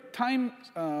particular time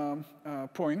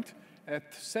point,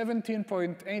 at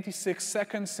 17.86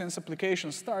 seconds since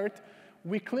application start,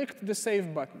 we clicked the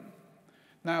save button.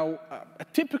 Now, a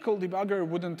typical debugger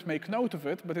wouldn't make note of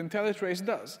it, but IntelliTrace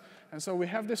does. And so we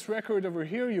have this record over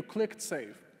here. You clicked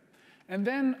save. And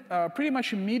then pretty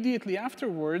much immediately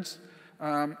afterwards,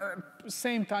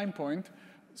 same time point,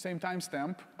 same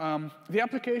timestamp, the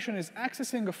application is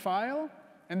accessing a file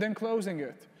and then closing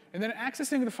it, and then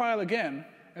accessing the file again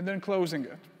and then closing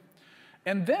it.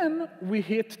 And then we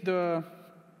hit the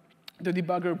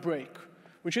debugger break,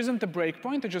 which isn't a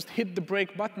breakpoint. I just hit the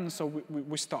break button, so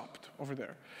we stopped over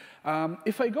there.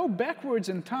 If I go backwards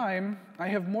in time, I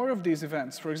have more of these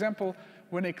events. For example,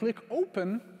 when I click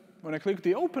open, when I click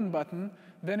the open button,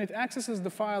 then it accesses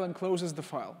the file and closes the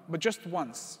file, but just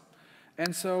once.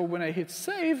 And so when I hit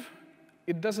save,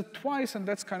 it does it twice, and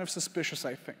that's kind of suspicious,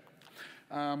 I think.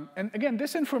 And again,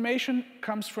 this information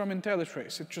comes from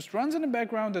IntelliTrace. It just runs in the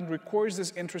background and records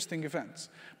these interesting events.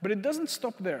 But it doesn't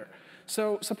stop there.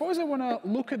 So suppose I want to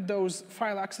look at those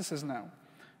file accesses now.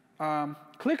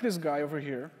 Click this guy over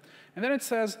here. And then it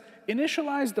says,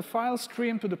 initialize the file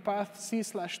stream to the path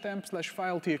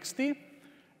c/temp/file.txt.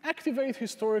 Activate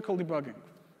historical debugging.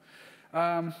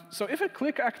 So if I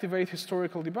click activate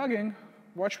historical debugging,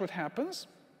 watch what happens.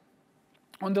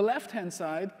 On the left-hand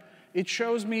side, it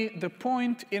shows me the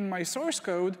point in my source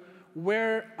code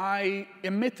where I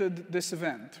emitted this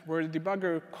event, where the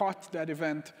debugger caught that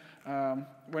event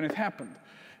when it happened.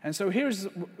 And so here's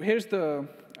the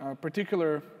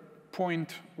particular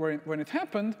point when it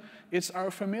happened. It's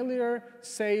our familiar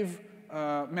save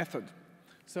method.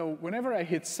 So whenever I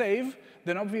hit save,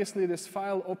 then obviously this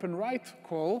file open write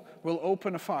call will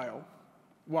open a file.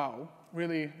 Wow,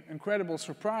 really incredible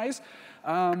surprise.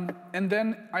 And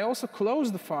then I also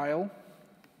close the file.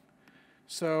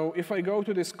 So if I go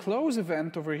to this close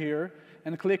event over here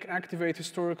and click activate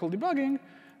historical debugging,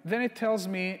 then it tells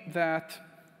me that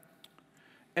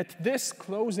at this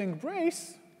closing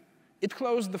brace, it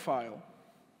closed the file.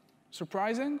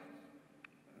 Surprising?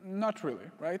 Not really,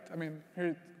 right? I mean,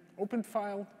 here, open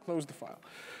file, close the file.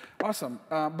 Awesome.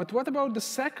 But what about the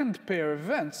second pair of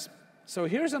events? So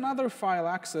here's another file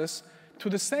access to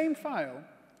the same file.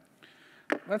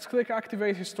 Let's click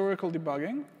Activate Historical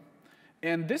Debugging.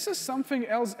 And this is something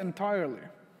else entirely.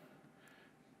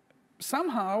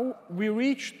 Somehow, we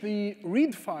reached the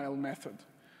read file method,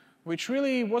 which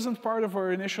really wasn't part of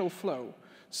our initial flow.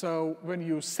 So when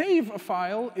you save a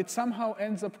file, it somehow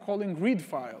ends up calling read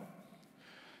file.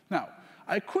 Now,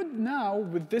 I could now,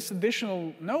 with this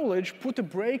additional knowledge, put a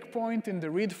breakpoint in the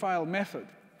read file method,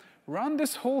 run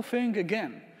this whole thing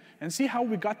again, and see how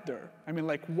we got there. I mean,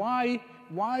 like, why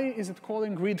is it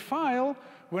calling read file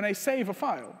when I save a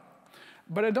file?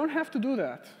 But I don't have to do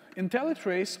that.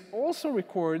 IntelliTrace also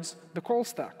records the call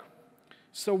stack.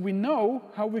 So we know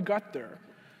how we got there.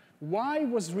 Why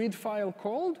was read file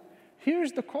called?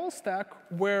 Here's the call stack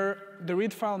where the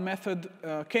read file method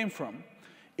came from.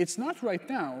 It's not right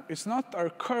now. It's not our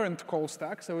current call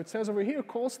stack. So it says over here,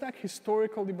 call stack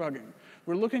historical debugging.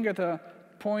 We're looking at a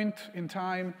point in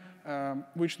time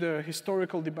which the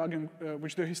historical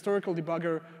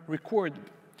debugger recorded.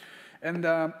 And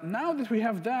now that we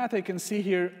have that, I can see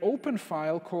here open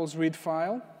file calls read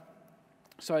file.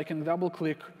 So I can double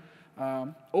click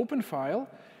open file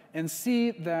and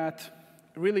see that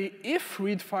really if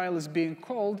read file is being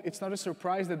called, it's not a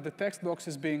surprise that the text box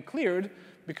is being cleared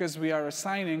because we are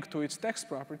assigning to its text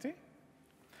property.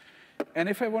 And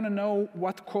if I want to know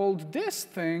what called this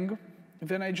thing,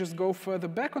 then I just go further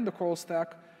back on the call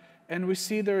stack, and we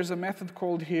see there's a method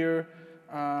called here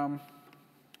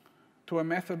to a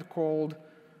method called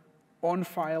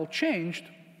onFileChanged.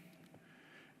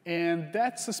 And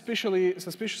that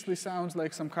suspiciously sounds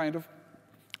like some kind of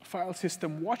file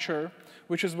system watcher,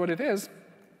 which is what it is.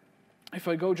 If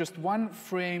I go just one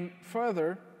frame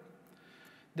further,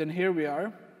 then here we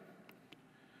are.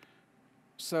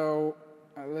 So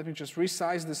let me just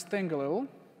resize this thing a little.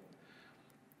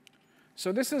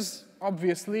 So this is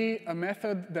obviously a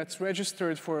method that's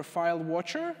registered for a file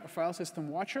watcher, a file system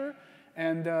watcher.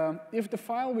 And if the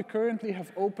file we currently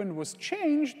have opened was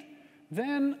changed,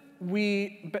 then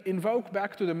we invoke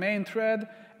back to the main thread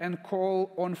and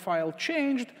call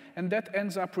onFileChanged, and that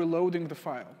ends up reloading the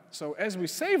file. So as we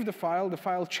save the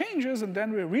file changes, and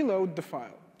then we reload the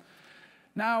file.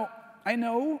 Now, I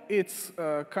know it's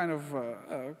kind of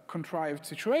a contrived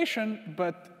situation,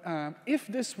 but if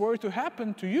this were to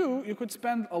happen to you, you could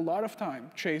spend a lot of time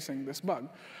chasing this bug,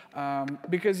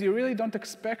 because you really don't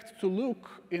expect to look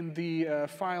in the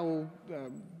file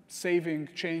saving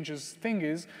changes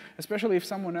thingies, especially if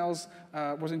someone else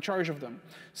was in charge of them.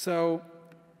 So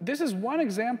this is one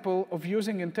example of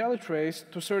using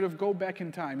IntelliTrace to sort of go back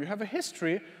in time. You have a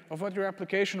history of what your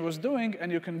application was doing,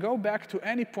 and you can go back to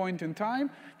any point in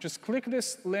time, just click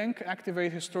this link,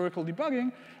 activate historical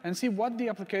debugging, and see what the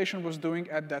application was doing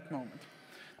at that moment.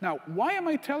 Now, why am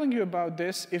I telling you about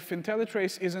this if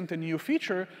IntelliTrace isn't a new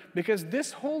feature? Because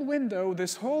this whole window,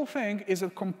 this whole thing is a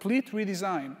complete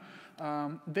redesign.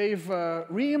 They've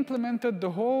re-implemented the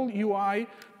whole UI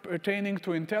pertaining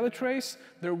to IntelliTrace.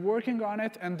 They're working on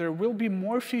it, and there will be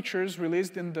more features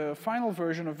released in the final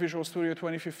version of Visual Studio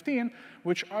 2015,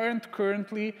 which aren't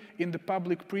currently in the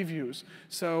public previews.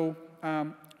 So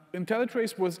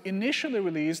IntelliTrace was initially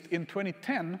released in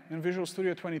 2010, in Visual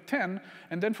Studio 2010,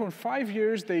 and then for 5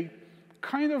 years, they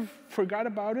kind of forgot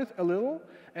about it a little,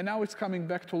 and now it's coming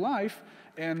back to life.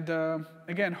 And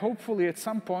again, hopefully at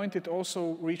some point it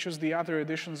also reaches the other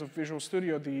editions of Visual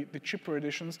Studio, the cheaper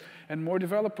editions, and more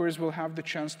developers will have the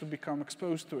chance to become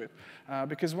exposed to it.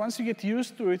 Because once you get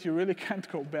used to it, you really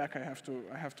can't go back, I have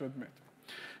to admit.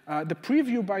 The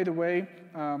preview, by the way,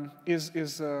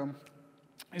 is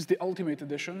the Ultimate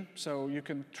Edition, so you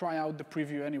can try out the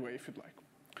preview anyway if you'd like.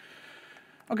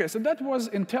 OK, so that was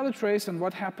IntelliTrace and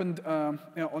what happened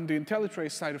on the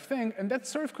IntelliTrace side of things. And that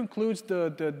sort of concludes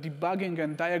the debugging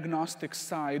and diagnostic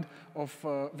side of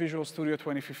Visual Studio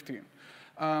 2015.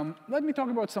 Let me talk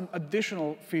about some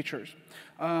additional features.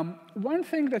 One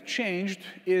thing that changed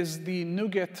is the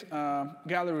NuGet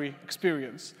gallery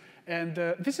experience. And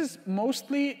this is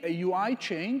mostly a UI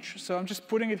change, so I'm just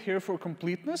putting it here for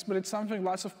completeness, but it's something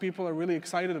lots of people are really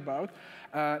excited about.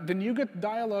 The NuGet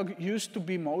dialog used to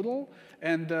be modal,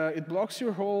 and it blocks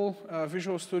your whole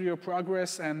Visual Studio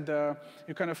progress, and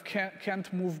you kind of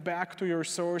can't move back to your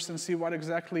source and see what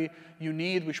exactly you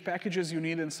need, which packages you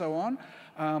need, and so on.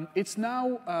 It's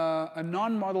now a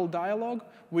non-modal dialog,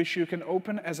 which you can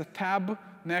open as a tab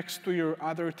next to your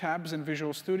other tabs in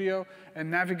Visual Studio and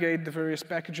navigate the various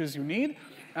packages you need.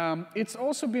 It's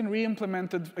also been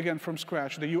re-implemented, again, from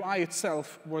scratch. The UI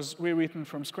itself was rewritten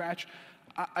from scratch.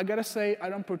 I gotta say, I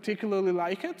don't particularly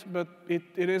like it, but it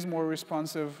is more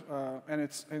responsive,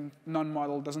 and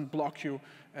non-model doesn't block you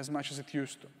as much as it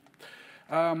used to.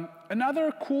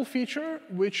 Another cool feature,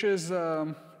 which is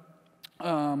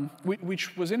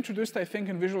which was introduced, I think,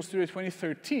 in Visual Studio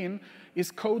 2013, is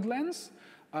Code Lens.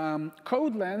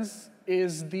 Code Lens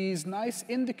is these nice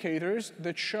indicators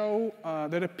that show,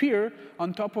 that appear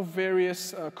on top of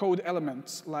various code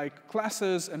elements, like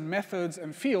classes and methods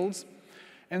and fields.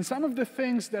 And some of the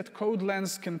things that Code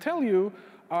Lens can tell you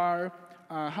are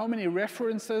how many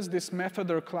references this method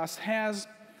or class has,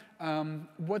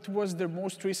 what was the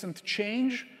most recent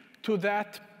change to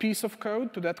that piece of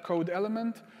code, to that code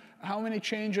element, how many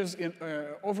changes in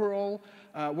overall,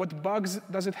 what bugs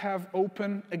does it have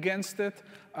open against it,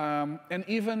 and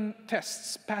even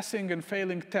tests, passing and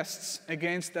failing tests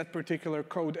against that particular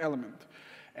code element.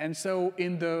 And so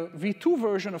in the V2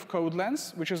 version of Code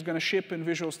Lens, which is going to ship in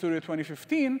Visual Studio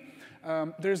 2015,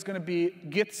 there's going to be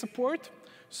Git support.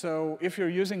 So if you're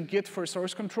using Git for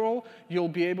source control, you'll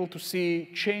be able to see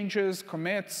changes,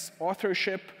 commits,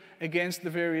 authorship against the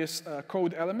various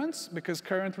code elements, because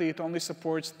currently it only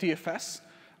supports TFS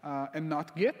and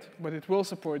not Git, but it will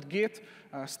support Git,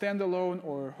 standalone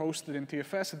or hosted in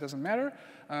TFS, it doesn't matter.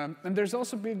 And there's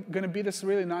also going to be this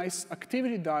really nice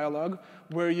activity dialog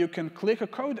where you can click a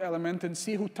code element and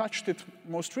see who touched it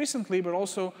most recently, but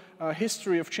also a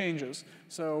history of changes.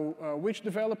 So which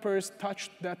developers touched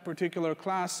that particular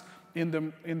class in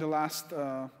the last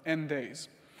n days.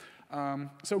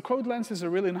 So Code Lens is a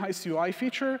really nice UI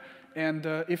feature, and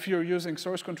if you're using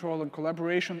source control and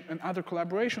collaboration and other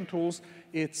collaboration tools,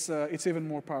 it's even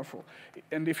more powerful.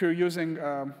 And if you're using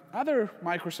other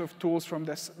Microsoft tools from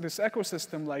this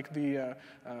ecosystem, like the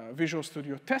Visual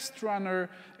Studio Test Runner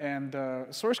and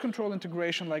source control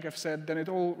integration, like I've said, then it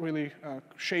all really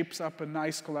shapes up a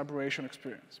nice collaboration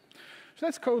experience. So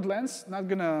that's Code Lens. Not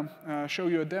going to show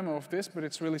you a demo of this, but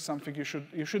it's really something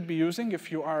you should be using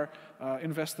if you are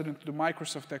invested into the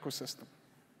Microsoft ecosystem.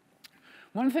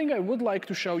 One thing I would like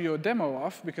to show you a demo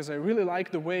of, because I really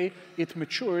like the way it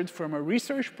matured from a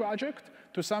research project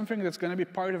to something that's going to be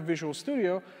part of Visual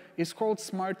Studio, is called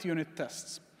Smart Unit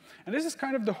Tests. And this is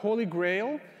kind of the holy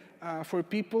grail for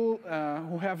people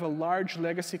who have a large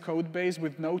legacy code base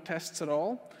with no tests at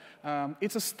all.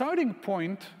 It's a starting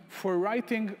point for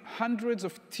writing hundreds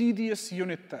of tedious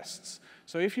unit tests.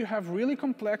 So if you have really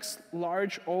complex,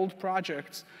 large, old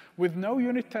projects with no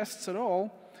unit tests at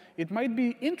all, it might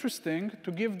be interesting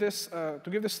to give this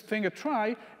thing a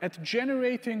try at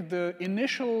generating the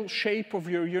initial shape of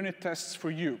your unit tests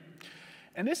for you.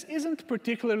 And this isn't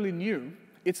particularly new.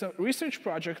 It's a research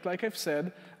project, like I've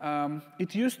said.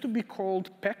 It used to be called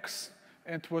PEX.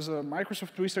 It was a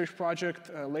Microsoft research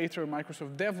project, later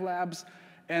Microsoft Dev Labs.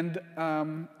 And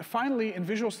finally, in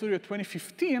Visual Studio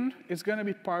 2015, it's going to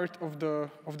be part of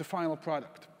the final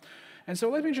product. And so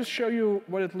let me just show you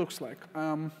what it looks like.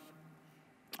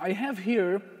 I have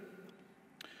here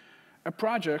a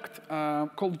project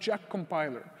called Jack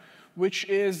Compiler, which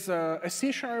is a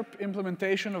C#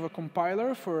 implementation of a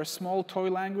compiler for a small toy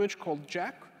language called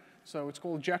Jack. So it's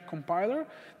called Jack Compiler.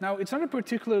 Now, it's not a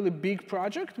particularly big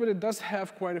project, but it does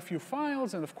have quite a few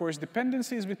files and, of course,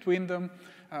 dependencies between them.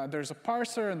 There's a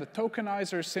parser and the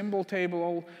tokenizer, symbol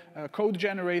table, code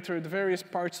generator, the various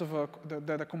parts of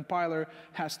that a compiler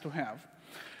has to have.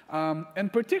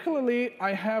 And particularly,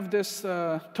 I have this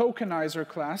tokenizer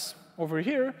class over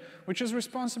here, which is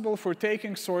responsible for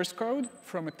taking source code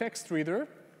from a text reader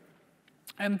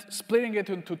and splitting it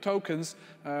into tokens,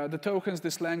 the tokens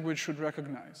this language should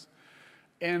recognize.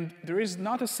 And there is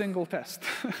not a single test.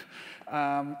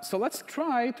 So let's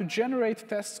try to generate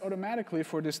tests automatically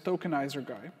for this tokenizer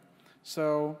guy.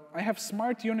 So I have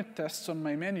smart unit tests on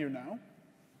my menu now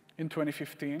in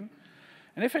 2015.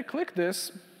 And if I click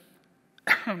this,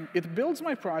 it builds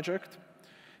my project,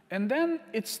 and then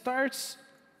it starts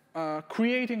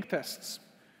creating tests.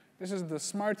 This is the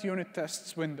Smart Unit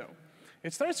Tests window.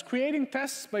 It starts creating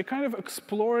tests by kind of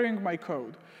exploring my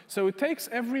code. So it takes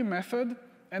every method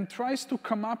and tries to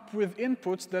come up with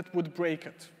inputs that would break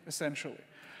it, essentially.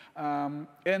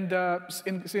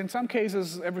 In some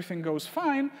cases, everything goes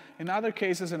fine. In other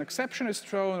cases, an exception is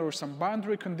thrown or some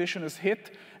boundary condition is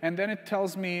hit, and then it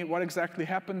tells me what exactly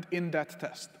happened in that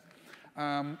test.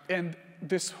 And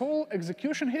this whole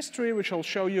execution history, which I'll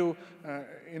show you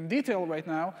in detail right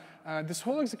now, this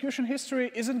whole execution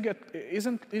history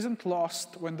isn't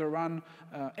lost when the run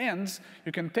ends.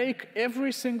 You can take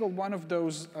every single one of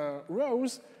those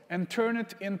rows and turn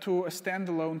it into a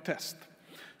standalone test.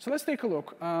 So let's take a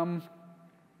look.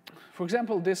 For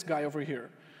example, this guy over here.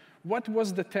 What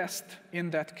was the test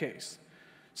in that case?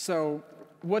 So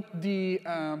what the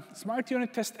smart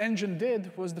unit test engine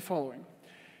did was the following.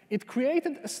 It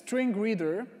created a string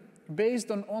reader based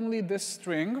on only this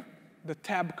string, the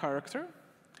tab character,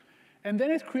 and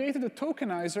then it created a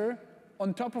tokenizer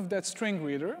on top of that string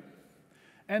reader,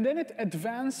 and then it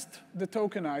advanced the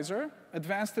tokenizer,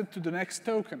 advanced it to the next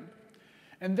token.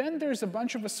 And then there's a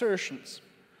bunch of assertions.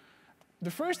 The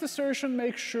first assertion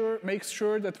makes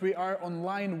sure that we are on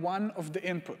line 1 of the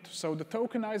input. So the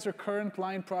tokenizer current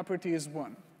line property is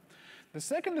 1. The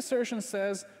second assertion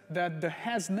says that the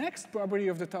hasNext property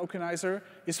of the tokenizer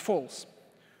is false,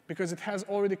 because it has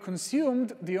already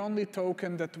consumed the only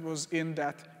token that was in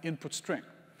that input string.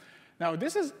 Now,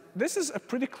 this is a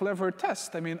pretty clever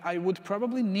test. I mean, I would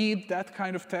probably need that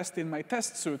kind of test in my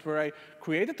test suite, where I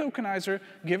create a tokenizer,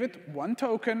 give it 1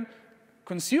 token,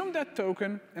 consume that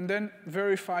token, and then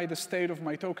verify the state of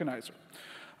my tokenizer.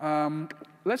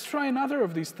 Let's try another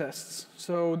of these tests.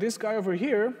 So this guy over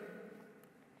here,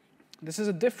 this is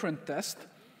a different test,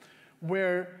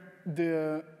 where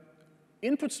the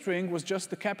input string was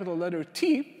just the capital letter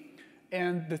T,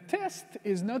 and the test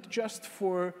is not just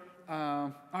for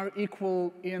r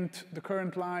equal int the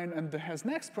current line and the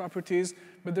hasNext properties,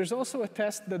 but there's also a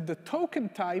test that the token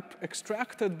type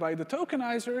extracted by the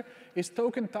tokenizer is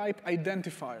token type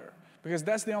identifier, because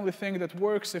that's the only thing that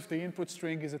works if the input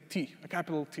string is a T, a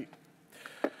capital T.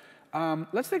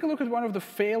 Let's take a look at one of the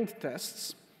failed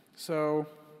tests. So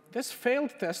this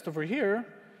failed test over here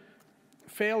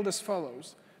failed as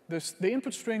follows. The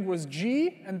input string was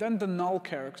G and then the null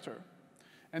character.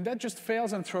 And that just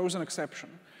fails and throws an exception.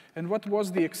 And what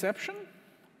was the exception?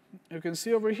 You can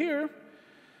see over here,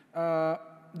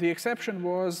 the exception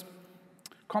was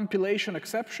compilation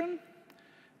exception.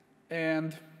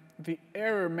 And the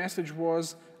error message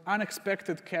was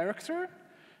unexpected character.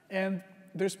 And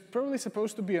there's probably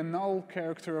supposed to be a null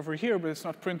character over here, but it's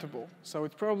not printable. So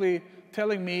it's probably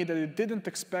telling me that it didn't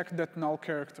expect that null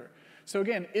character. So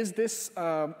again, is this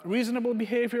reasonable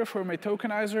behavior for my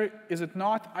tokenizer? Is it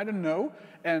not? I don't know.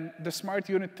 And the smart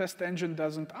unit test engine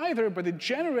doesn't either, but it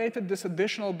generated this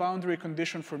additional boundary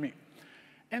condition for me.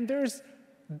 And there's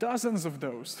dozens of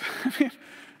those.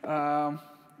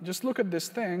 Just look at this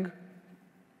thing.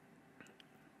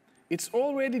 It's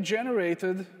already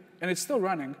generated, and it's still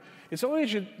running. It's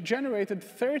already generated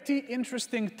 30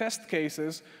 interesting test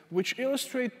cases which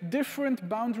illustrate different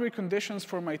boundary conditions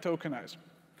for my tokenizer.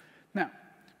 Now,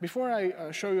 before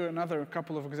I show you another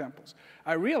couple of examples,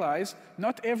 I realize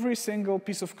not every single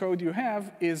piece of code you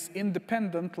have is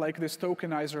independent like this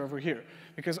tokenizer over here.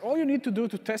 Because all you need to do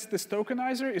to test this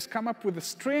tokenizer is come up with a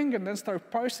string and then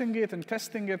start parsing it and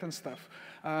testing it and stuff.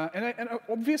 And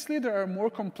obviously, there are more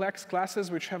complex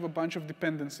classes which have a bunch of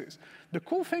dependencies. The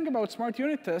cool thing about smart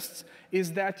unit tests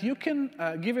is that you can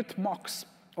give it mocks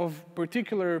of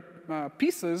particular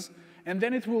pieces, and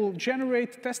then it will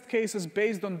generate test cases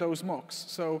based on those mocks.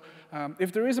 So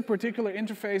if there is a particular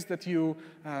interface that you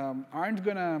aren't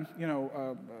going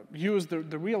to use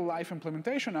the real-life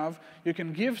implementation of, you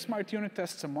can give smart unit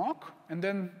tests a mock, and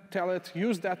then tell it,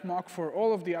 use that mock for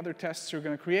all of the other tests you're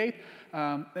going to create.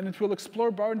 And it will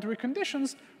explore boundary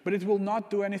conditions, but it will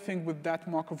not do anything with that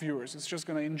mock of yours. It's just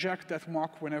going to inject that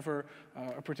mock whenever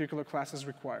a particular class is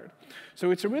required.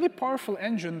 So it's a really powerful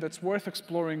engine that's worth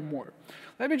exploring more.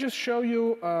 Let me just show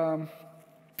you a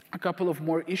couple of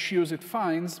more issues it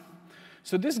finds.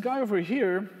 So this guy over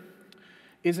here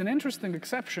is an interesting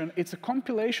exception. It's a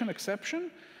compilation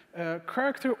exception.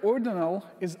 Character ordinal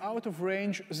is out of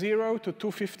range 0 to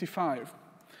 255.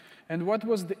 And what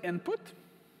was the input?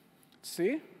 Let's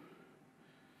see.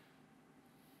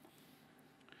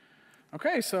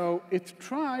 OK, so it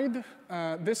tried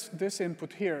this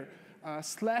input here,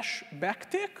 slash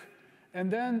backtick, and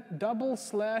then double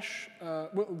slash,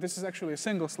 well, this is actually a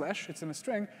single slash, it's in a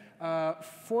string,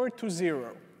 4 to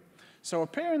 0. So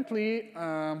apparently,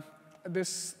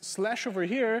 this slash over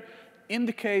here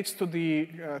indicates to the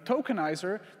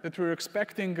tokenizer that we're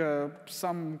expecting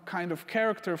some kind of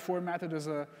character formatted as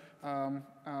a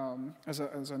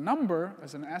number,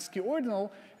 as an ASCII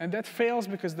ordinal, and that fails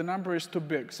because the number is too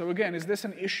big. So again, is this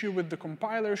an issue with the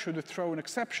compiler? Should it throw an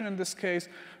exception in this case?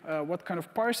 What kind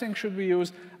of parsing should we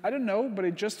use? I don't know, but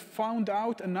it just found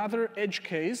out another edge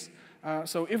case.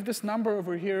 So if this number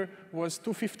over here was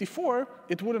 254,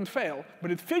 it wouldn't fail.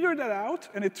 But it figured that out,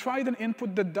 and it tried an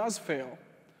input that does fail.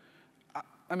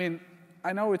 I mean,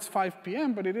 I know it's 5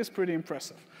 p.m., but it is pretty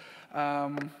impressive.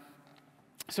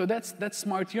 So that's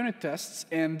smart unit tests.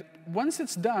 And once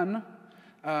it's done,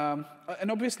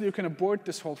 and obviously you can abort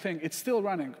this whole thing, it's still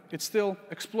running. It's still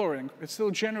exploring. It's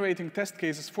still generating test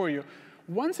cases for you.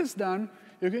 Once it's done,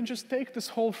 you can just take this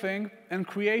whole thing and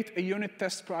create a unit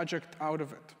test project out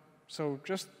of it. So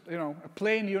just a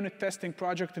plain unit testing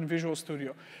project in Visual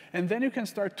Studio. And then you can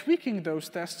start tweaking those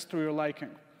tests to your liking.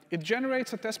 It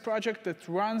generates a test project that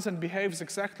runs and behaves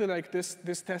exactly like this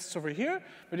tests over here,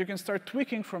 but you can start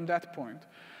tweaking from that point.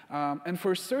 And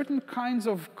for certain kinds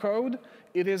of code,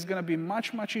 it is going to be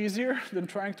much, much easier than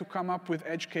trying to come up with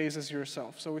edge cases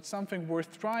yourself. So it's something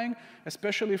worth trying,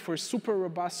 especially for super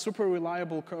robust, super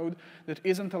reliable code that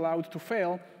isn't allowed to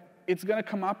fail. It's going to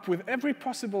come up with every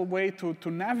possible way to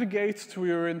navigate through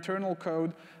your internal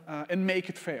code and make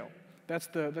it fail. That's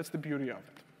the beauty of it.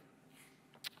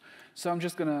 So I'm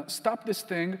just going to stop this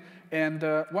thing. And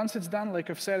once it's done, like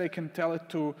I've said, I can tell it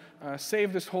to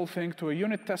save this whole thing to a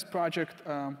unit test project.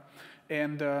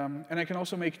 And I can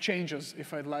also make changes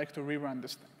if I'd like to rerun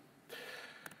this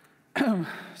thing.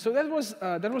 So that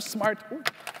was smart. Ooh,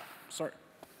 sorry.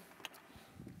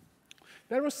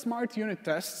 That was smart unit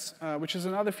tests, which is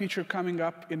another feature coming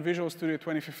up in Visual Studio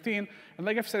 2015. And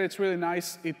like I've said, it's really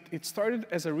nice. It started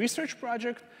as a research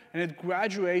project, and it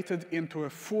graduated into a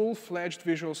full-fledged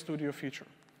Visual Studio feature.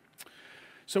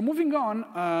 So moving on,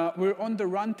 we're on the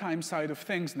runtime side of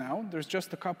things now. There's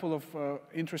just a couple of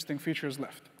interesting features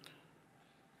left.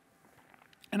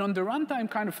 And on the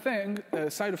runtime kind of thing,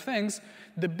 side of things,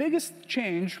 the biggest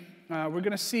change we're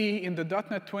going to see in the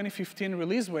 .NET 2015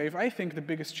 release wave, I think the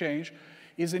biggest change,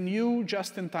 is a new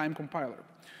just-in-time compiler.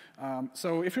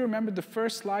 So if you remember the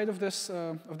first slide of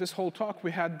this whole talk,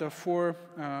 we had the 4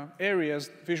 areas: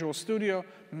 Visual Studio,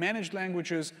 managed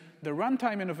languages, the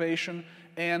runtime innovation,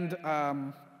 and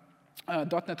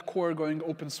 .NET Core going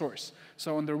open source.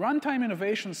 So on the runtime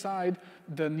innovation side,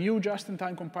 the new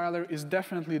just-in-time compiler is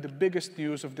definitely the biggest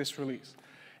news of this release.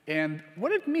 And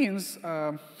what it means,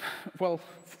 well,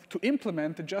 to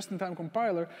implement a just-in-time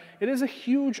compiler, it is a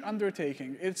huge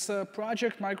undertaking. It's a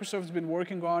project Microsoft's been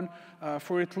working on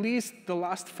for at least the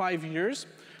last 5 years,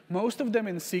 most of them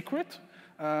in secret.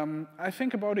 I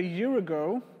think about a year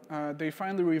ago, they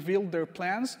finally revealed their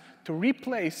plans to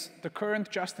replace the current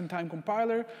just-in-time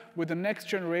compiler with the next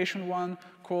generation one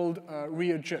called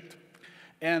ReaJIT.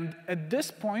 And at this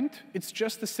point, it's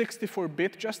just a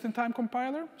 64-bit just-in-time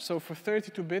compiler. So for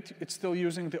 32-bit, it's still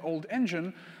using the old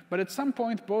engine. But at some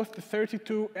point, both the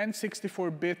 32 and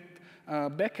 64-bit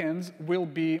backends will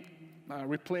be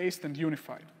replaced and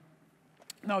unified.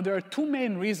 Now, there are 2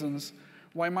 main reasons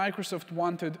why Microsoft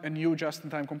wanted a new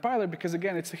just-in-time compiler, because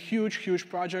again, it's a huge, huge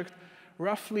project,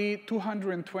 roughly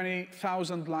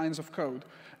 220,000 lines of code,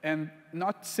 and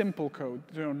not simple code,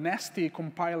 nasty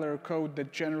compiler code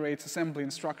that generates assembly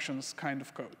instructions kind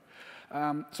of code.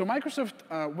 So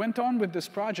Microsoft went on with this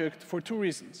project for 2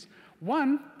 reasons.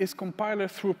 One is compiler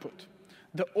throughput.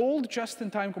 The old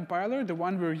just-in-time compiler, the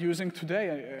one we're using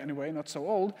today anyway, not so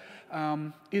old,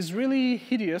 is really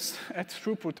hideous at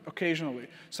throughput occasionally.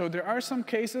 So there are some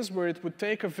cases where it would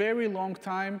take a very long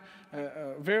time,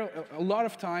 a lot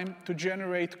of time to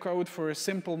generate code for a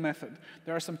simple method.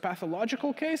 There are some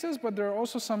pathological cases, but there are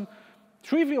also some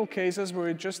trivial cases where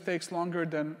it just takes longer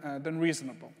than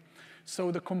reasonable.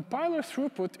 So the compiler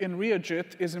throughput in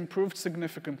ReaJIT is improved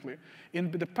significantly.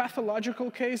 In the pathological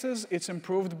cases, it's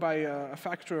improved by a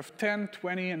factor of 10,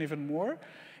 20, and even more.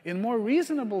 In more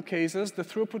reasonable cases, the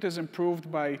throughput is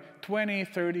improved by 20,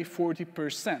 30,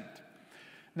 40%.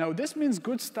 Now, this means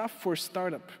good stuff for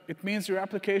startup. It means your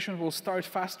application will start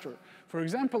faster. For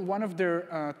example, one of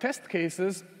their test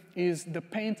cases is the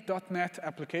Paint.NET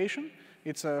application.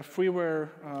 It's a freeware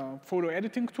photo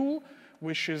editing tool,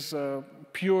 which is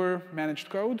pure managed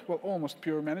code, well, almost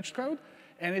pure managed code,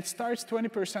 and it starts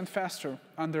 20% faster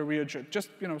under ReaJIT. Just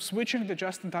switching the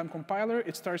just-in-time compiler,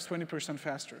 it starts 20%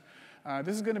 faster.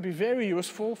 This is going to be very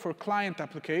useful for client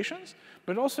applications,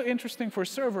 but also interesting for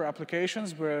server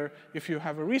applications, where if you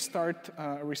have a restart,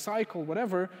 a recycle,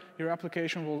 whatever, your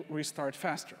application will restart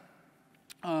faster.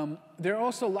 There are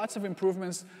also lots of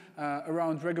improvements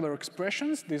around regular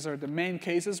expressions. These are the main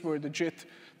cases where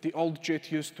the old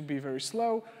JIT used to be very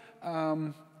slow.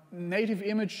 Native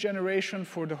image generation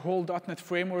for the whole .NET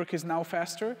framework is now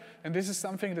faster. And this is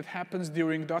something that happens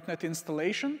during .NET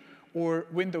installation or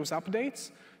Windows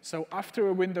updates. So after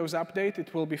a Windows update,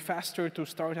 it will be faster to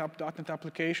start up .NET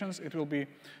applications. It will be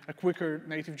a quicker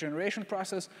native generation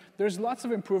process. There's lots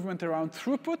of improvement around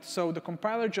throughput, so the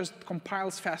compiler just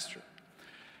compiles faster.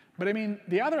 But I mean,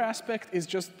 the other aspect is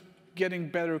just getting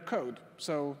better code.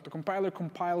 So the compiler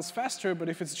compiles faster, but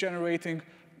if it's generating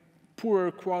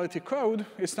poorer quality code,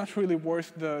 it's not really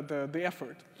worth the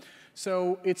effort.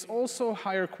 So it's also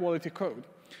higher quality code.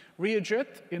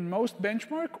 ReaJIT, in most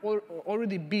benchmark,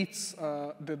 already beats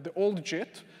the old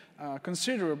JIT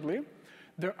considerably.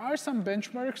 There are some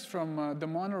benchmarks from the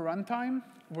mono runtime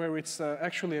where it's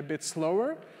actually a bit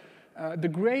slower. The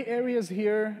gray areas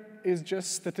here is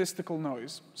just statistical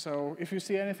noise. So if you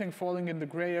see anything falling in the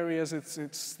gray areas, it's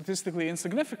statistically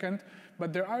insignificant,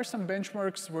 but there are some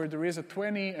benchmarks where there is a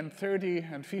 20 and 30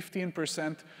 and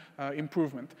 15%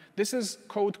 improvement. This is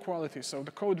code quality, so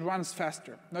the code runs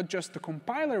faster. Not just the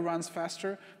compiler runs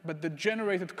faster, but the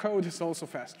generated code is also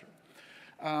faster.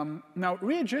 Now,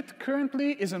 Reagit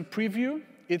currently is in preview.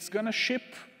 It's going to ship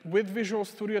with Visual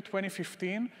Studio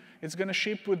 2015. It's going to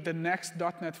ship with the next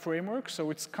 .NET framework, so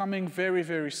it's coming very,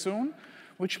 very soon,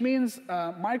 which means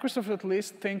Microsoft at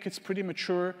least think it's pretty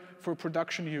mature for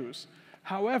production use.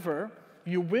 However,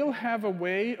 you will have a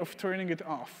way of turning it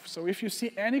off. So if you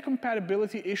see any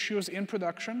compatibility issues in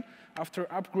production after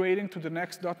upgrading to the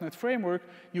next .NET framework,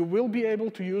 you will be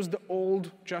able to use the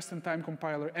old just-in-time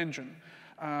compiler engine.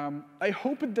 I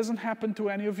hope it doesn't happen to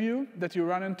any of you, that you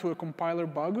run into a compiler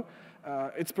bug.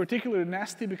 It's particularly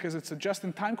nasty because it's a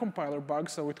just-in-time compiler bug,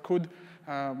 so it could,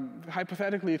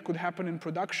 hypothetically, it could happen in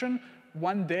production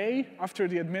one day after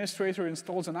the administrator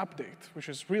installs an update, which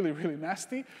is really, really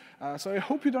nasty. So I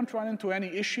hope you don't run into any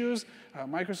issues.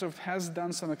 Microsoft has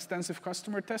done some extensive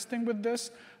customer testing with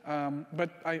this, but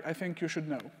I think you should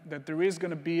know that there is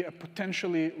going to be a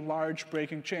potentially large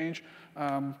breaking change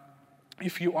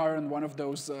if you are in one of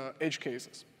those edge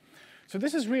cases. So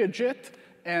this is Reagit.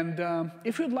 And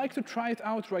if you'd like to try it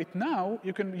out right now,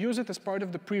 you can use it as part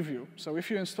of the preview. So if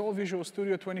you install Visual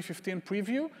Studio 2015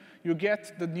 preview, you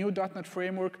get the new .NET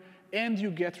framework, and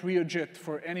you get Reagit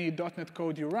for any .NET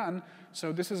code you run.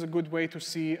 So this is a good way to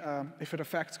see if it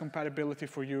affects compatibility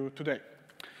for you today.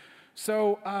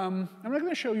 So I'm not going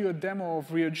to show you a demo of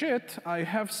Reagit. I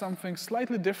have something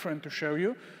slightly different to show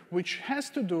you, which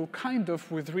has to do kind of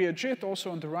with Reagit,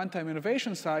 also on the runtime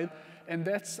innovation side, and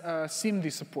that's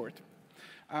SIMD support.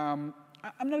 I'm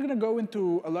not going to go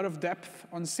into a lot of depth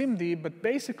on SIMD, but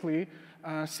basically,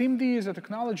 SIMD is a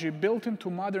technology built into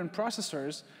modern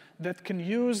processors that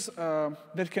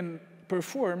can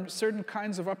perform certain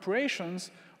kinds of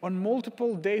operations on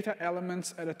multiple data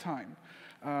elements at a time.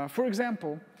 For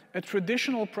example, a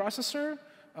traditional processor,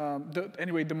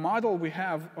 the model we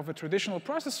have of a traditional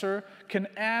processor can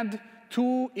add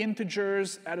 2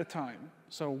 integers at a time.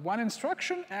 So one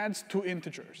instruction adds 2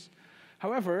 integers.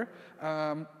 However,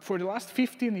 for the last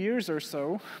 15 years or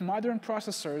so, modern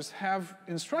processors have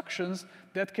instructions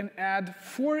that can add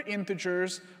 4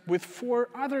 integers with 4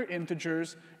 other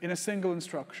integers in a single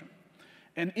instruction.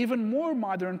 And even more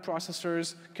modern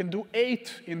processors can do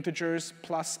 8 integers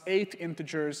plus 8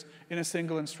 integers in a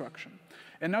single instruction.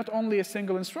 And not only a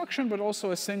single instruction, but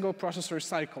also a single processor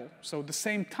cycle. So the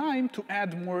same time to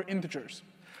add more integers.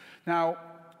 Now,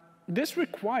 this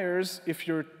requires, if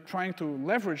you're trying to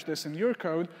leverage this in your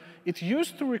code, it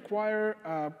used to require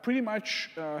pretty much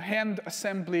hand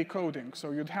assembly coding.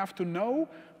 So you'd have to know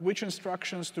which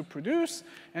instructions to produce,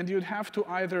 and you'd have to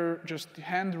either just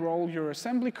hand roll your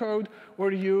assembly code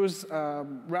or use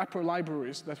wrapper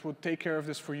libraries that would take care of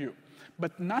this for you.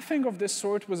 But nothing of this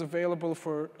sort was available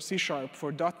for C#,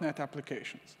 for .NET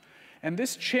applications. And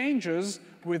this changes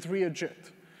with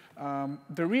Reagit.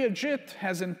 The Reagit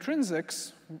has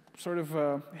intrinsics, sort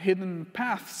of hidden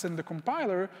paths in the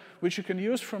compiler, which you can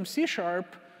use from C#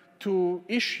 to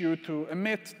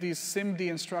emit these SIMD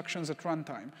instructions at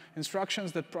runtime,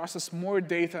 instructions that process more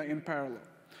data in parallel.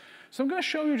 So I'm going to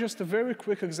show you just a very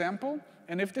quick example.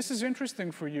 And if this is interesting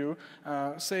for you,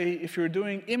 say if you're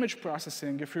doing image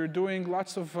processing, if you're doing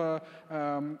lots of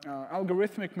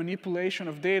algorithmic manipulation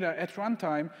of data at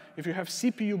runtime, if you have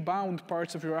CPU-bound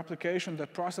parts of your application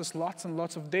that process lots and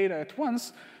lots of data at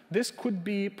once, this could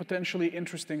be potentially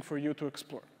interesting for you to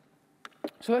explore.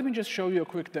 So let me just show you a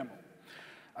quick demo.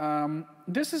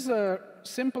 This is a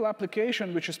simple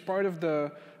application which is part of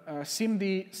the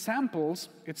SIMD samples.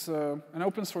 It's an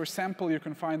open source sample you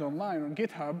can find online on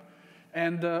GitHub.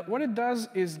 And what it does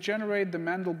is generate the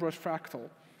Mandelbrot fractal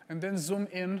and then zoom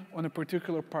in on a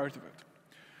particular part of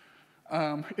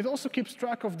it. It also keeps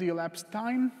track of the elapsed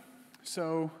time.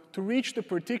 So to reach the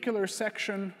particular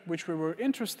section which we were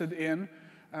interested in,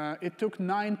 it took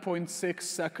 9.6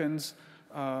 seconds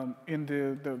in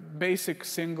the basic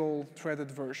single-threaded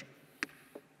version.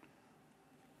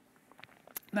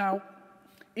 Now,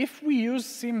 if we use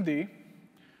SIMD,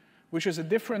 which is a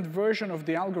different version of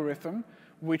the algorithm,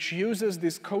 which uses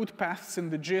these code paths in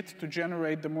the JIT to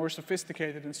generate the more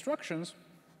sophisticated instructions,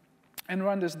 and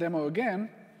run this demo again,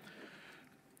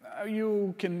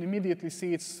 you can immediately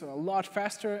see it's a lot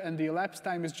faster, and the elapsed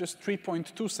time is just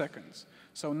 3.2 seconds.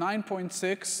 So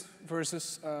 9.6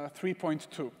 versus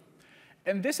 3.2.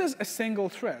 And this is a single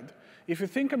thread. If you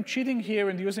think I'm cheating here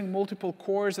and using multiple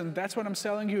cores and that's what I'm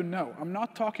selling you, no. I'm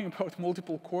not talking about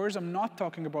multiple cores. I'm not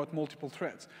talking about multiple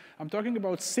threads. I'm talking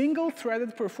about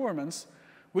single-threaded performance,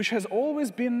 which has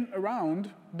always been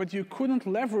around, but you couldn't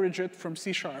leverage it from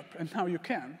C#, and now you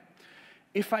can.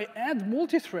 If I add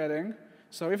multi-threading,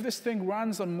 so if this thing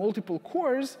runs on multiple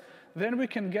cores, then we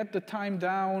can get the time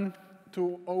down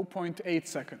to 0.8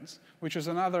 seconds, which is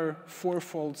another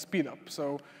 4-fold speedup.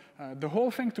 So the whole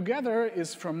thing together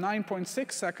is from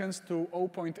 9.6 seconds to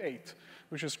 0.8,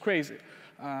 which is crazy.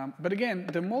 But again,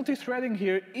 the multi-threading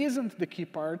here isn't the key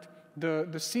part. The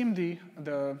SIMD,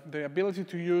 the ability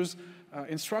to use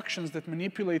instructions that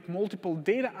manipulate multiple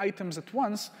data items at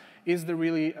once, is the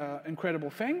really incredible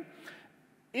thing.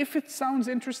 If it sounds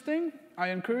interesting, I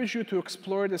encourage you to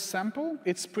explore this sample.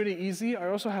 It's pretty easy. I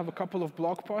also have a couple of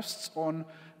blog posts on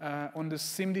the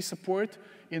SIMD support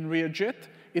in Reagit.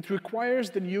 It requires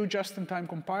the new just-in-time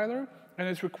compiler, and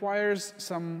it requires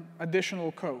some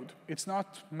additional code. It's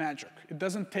not magic. It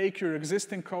doesn't take your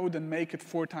existing code and make it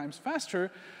 4 times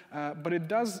faster, but it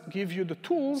does give you the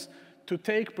tools to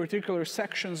take particular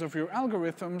sections of your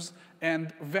algorithms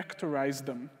and vectorize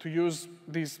them to use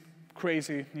these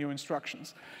crazy new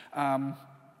instructions.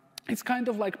 It's kind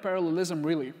of like parallelism,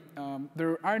 really.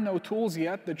 There are no tools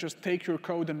yet that just take your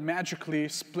code and magically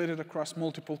split it across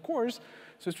multiple cores.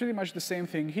 So it's pretty much the same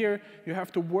thing here. You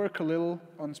have to work a little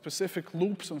on specific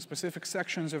loops, on specific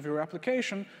sections of your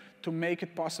application to make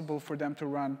it possible for them to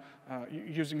run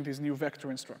using these new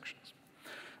vector instructions.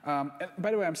 And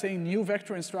by the way, I'm saying new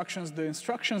vector instructions. The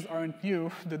instructions aren't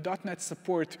new. The .NET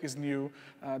support is new.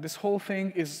 This whole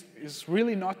thing is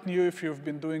really not new if you've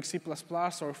been doing C++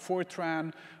 or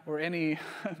Fortran or any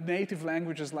native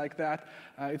languages like that.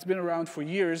 It's been around for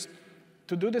years.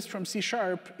 To do this from C#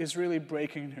 is really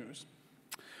breaking news.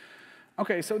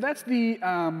 OK, so that's the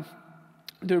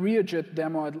Reagit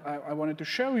demo I wanted to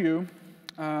show you,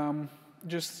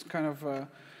 just kind of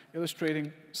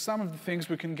illustrating some of the things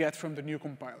we can get from the new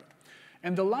compiler.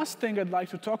 And the last thing I'd like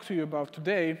to talk to you about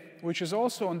today, which is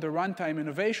also on the runtime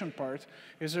innovation part,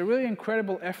 is a really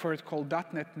incredible effort called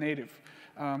 .NET Native.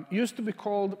 Used to be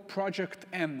called Project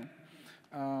N.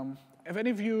 Have any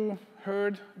of you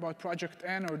heard about Project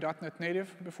N or .NET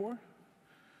Native before?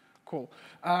 Cool.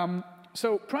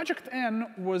 So Project N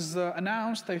was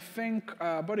announced, I think,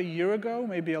 about a year ago,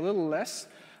 maybe a little less.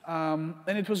 And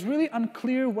it was really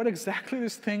unclear what exactly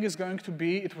this thing is going to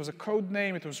be. It was a code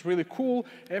name. It was really cool.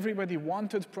 Everybody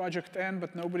wanted Project N,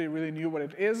 but nobody really knew what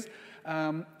it is.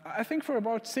 I think for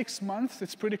about 6 months,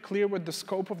 it's pretty clear what the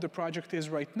scope of the project is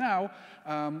right now.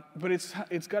 But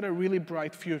it's got a really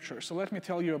bright future. So let me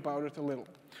tell you about it a little.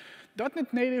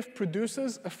 .NET Native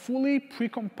produces a fully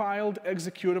precompiled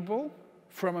executable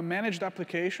from a managed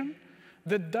application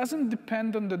that doesn't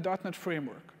depend on the .NET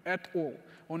framework at all,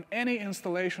 on any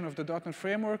installation of the .NET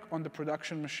framework on the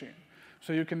production machine.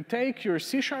 So you can take your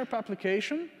C#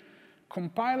 application,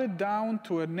 compile it down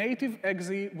to a native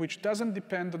exe, which doesn't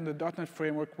depend on the .NET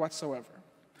framework whatsoever.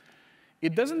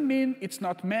 It doesn't mean it's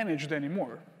not managed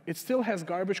anymore. It still has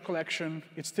garbage collection.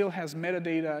 It still has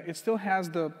metadata. It still has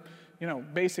the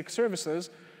basic services.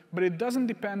 But it doesn't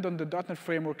depend on the .NET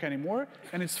framework anymore,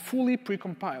 and it's fully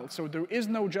precompiled. So there is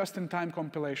no just-in-time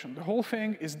compilation. The whole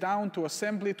thing is down to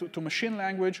assembly, to machine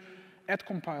language at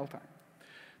compile time.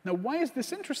 Now, why is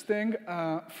this interesting?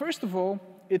 First of all,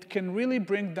 it can really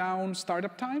bring down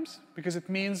startup times, because it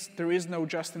means there is no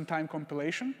just-in-time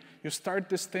compilation. You start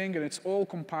this thing, and it's all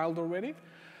compiled already.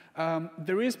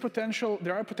 There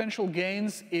are potential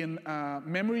gains in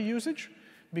memory usage,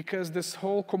 because this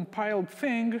whole compiled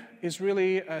thing is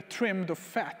really trimmed of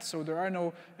fat. So there are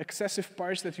no excessive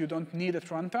parts that you don't need at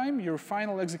runtime. Your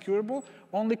final executable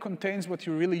only contains what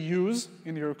you really use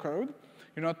in your code.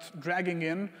 You're not dragging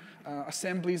in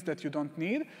assemblies that you don't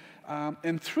need.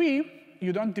 And 3,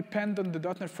 you don't depend on the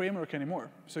 .NET framework anymore.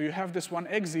 So you have this one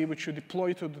exe which you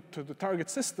deploy to the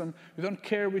target system. You don't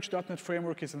care which .NET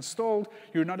framework is installed.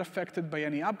 You're not affected by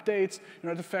any updates.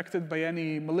 You're not affected by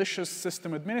any malicious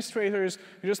system administrators.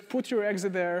 You just put your exe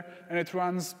there, and it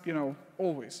runs,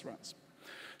 always runs.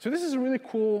 So this is a really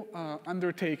cool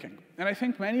undertaking. And I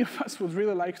think many of us would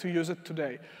really like to use it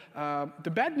today.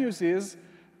 The bad news is,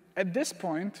 at this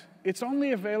point, it's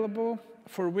only available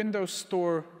for Windows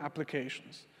Store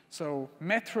applications. So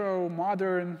Metro,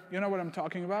 Modern, you know what I'm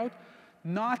talking about?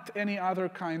 Not any other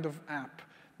kind of app.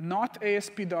 Not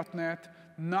ASP.NET,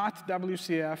 not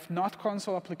WCF, not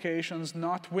console applications,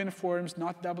 not WinForms,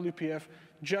 not WPF,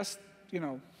 just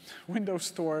Windows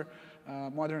Store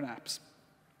modern apps.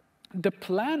 The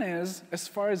plan is, as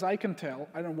far as I can tell,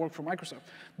 I don't work for Microsoft,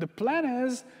 the plan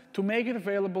is to make it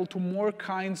available to more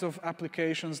kinds of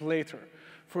applications later.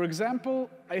 For example,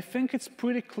 I think it's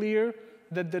pretty clear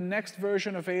that the next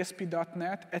version of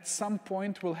ASP.NET at some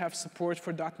point will have support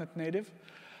for .NET Native.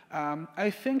 I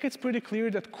think it's pretty clear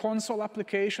that console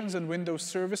applications and Windows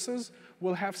services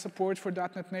will have support for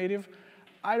 .NET Native.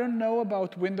 I don't know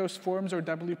about Windows Forms or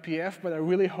WPF, but I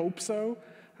really hope so.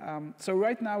 So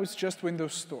right now, it's just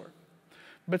Windows Store.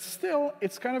 But still,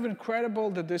 it's kind of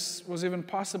incredible that this was even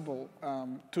possible,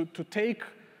 to take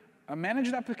a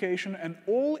managed application and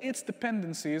all its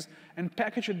dependencies and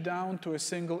package it down to a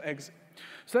single exit.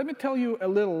 So let me tell you a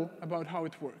little about how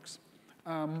it works.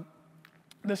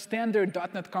 The standard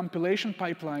 .NET compilation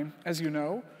pipeline, as you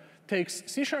know, takes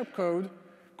C# code,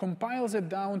 compiles it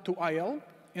down to IL,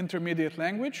 intermediate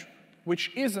language,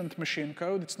 which isn't machine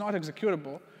code. It's not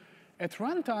executable. At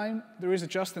runtime, there is a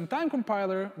just-in-time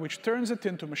compiler, which turns it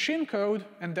into machine code,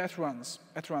 and that runs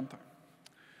at runtime.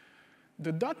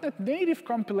 The .NET Native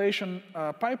compilation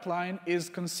pipeline is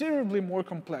considerably more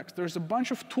complex. There's a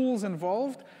bunch of tools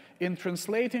involved in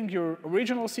translating your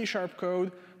original C#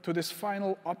 code to this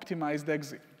final optimized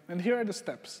exit. And here are the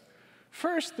steps.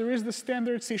 First, there is the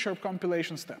standard C#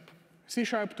 compilation step, C#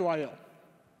 to IL.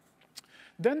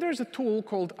 Then there's a tool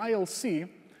called ILC,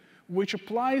 which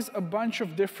applies a bunch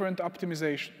of different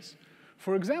optimizations.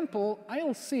 For example,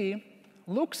 ILC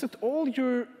looks at all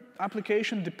your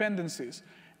application dependencies,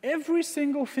 every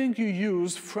single thing you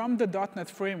use from the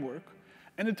 .NET framework,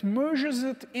 and it merges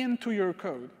it into your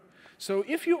code. So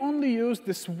if you only use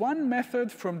this one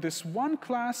method from this one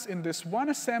class in this one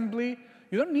assembly,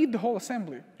 you don't need the whole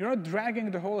assembly. You're not dragging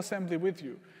the whole assembly with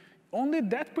you. Only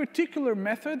that particular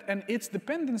method and its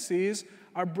dependencies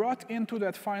are brought into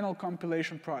that final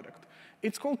compilation product.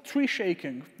 It's called tree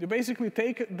shaking. You basically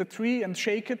take the tree and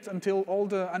shake it until all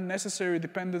the unnecessary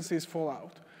dependencies fall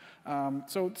out.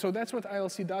 So that's what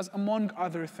ILC does, among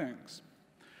other things.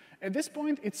 At this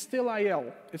point, it's still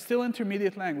IL. It's still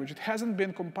intermediate language. It hasn't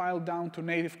been compiled down to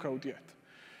native code yet.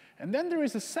 And then there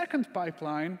is a second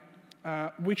pipeline,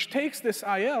 which takes this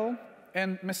IL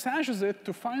and massages it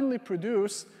to finally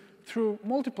produce, through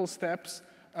multiple steps,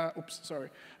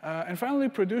 and finally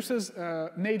produces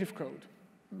native code,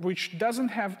 which doesn't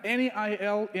have any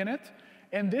IL in it.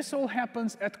 And this all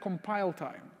happens at compile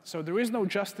time. So there is no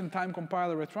just-in-time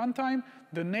compiler at runtime.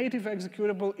 The native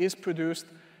executable is produced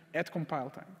at compile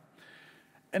time.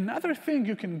 Another thing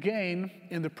you can gain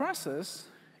in the process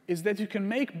is that you can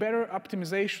make better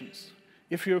optimizations.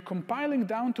 If you're compiling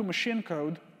down to machine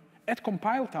code at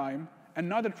compile time and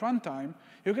not at runtime,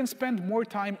 you can spend more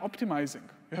time optimizing.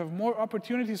 You have more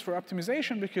opportunities for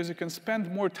optimization because you can spend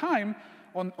more time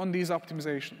on these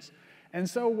optimizations. And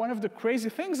so one of the crazy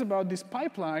things about this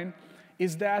pipeline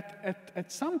is that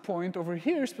at some point over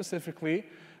here specifically,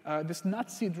 this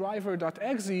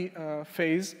nutcdriver.exe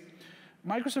phase,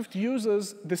 Microsoft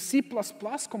uses the C++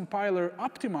 compiler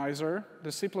optimizer,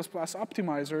 the C++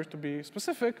 optimizer to be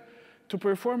specific, to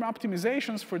perform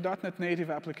optimizations for .NET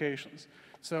Native applications.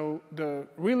 So the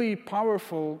really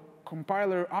powerful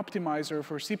compiler optimizer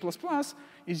for C++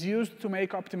 is used to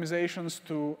make optimizations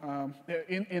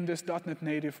in this .NET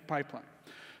Native pipeline.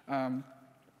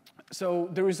 So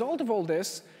the result of all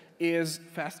this is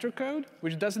faster code,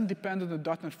 which doesn't depend on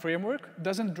the .NET framework,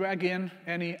 doesn't drag in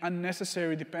any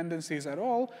unnecessary dependencies at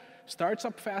all, starts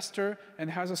up faster, and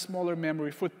has a smaller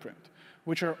memory footprint,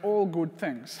 which are all good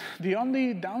things. The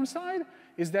only downside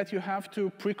is that you have to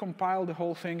pre-compile the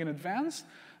whole thing in advance,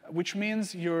 which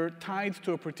means you're tied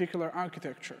to a particular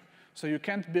architecture. So you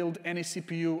can't build any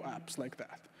CPU apps like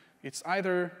that. It's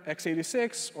either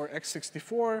x86 or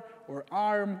x64 or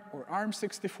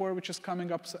ARM64, which is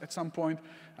coming up at some point.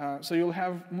 So you'll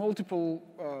have multiple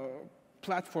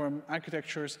platform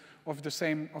architectures of the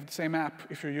same app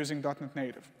if you're using .NET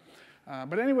Native.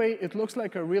 But anyway, it looks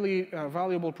like a really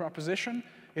valuable proposition.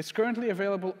 It's currently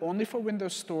available only for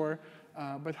Windows Store,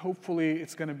 but hopefully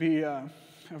it's going to be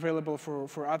available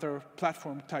for other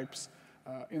platform types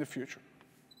in the future.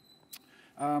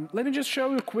 Let me just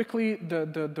show you quickly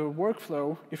the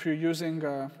workflow if you're using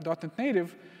 .NET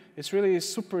Native. It's really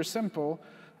super simple.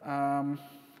 I'm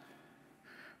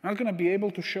not going to be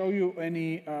able to show you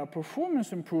any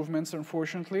performance improvements,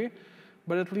 unfortunately,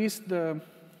 but at least the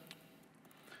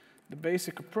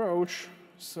basic approach.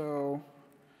 So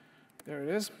there it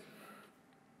is.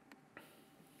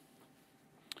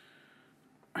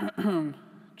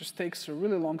 Just takes a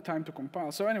really long time to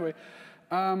compile. So anyway,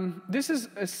 this is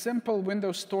a simple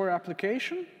Windows Store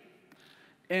application.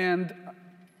 And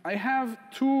I have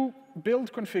two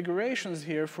build configurations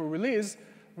here for release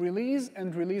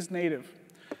and release native.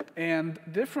 And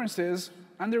the difference is,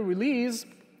 under release,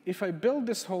 if I build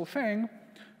this whole thing,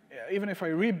 even if I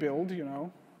rebuild,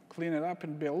 clean it up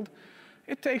and build,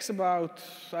 it takes about,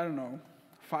 I don't know,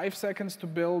 5 seconds to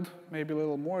build, maybe a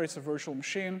little more. It's a virtual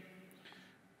machine.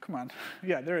 Come on.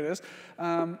 Yeah, there it is.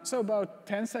 So about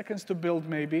 10 seconds to build,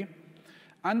 maybe.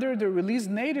 Under the release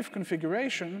native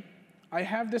configuration, I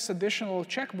have this additional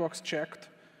checkbox checked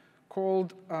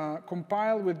called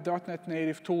compile with .NET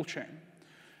Native toolchain.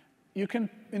 You can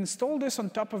install this on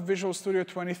top of Visual Studio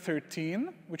 2013,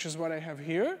 which is what I have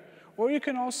here, or you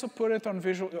can also put it on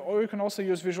or you can also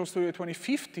use Visual Studio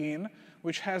 2015,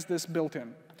 which has this built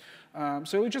in.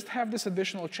 So we just have this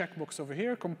additional checkbox over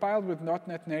here, compiled with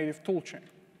 .NET Native toolchain.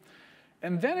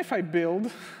 And then if I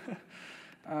build,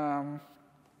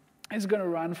 it's going to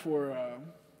run for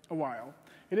a while.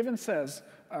 It even says,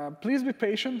 please be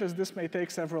patient, as this may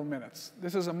take several minutes.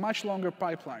 This is a much longer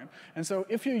pipeline. And so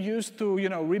if you're used to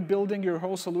rebuilding your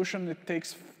whole solution, it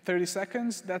takes 30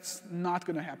 seconds, that's not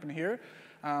going to happen here.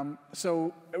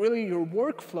 So really, your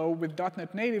workflow with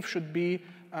 .NET Native should be,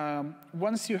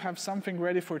 once you have something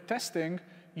ready for testing,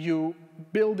 you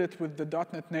build it with the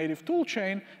 .NET Native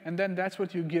toolchain, and then that's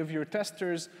what you give your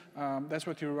testers. That's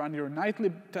what you run your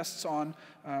nightly tests on.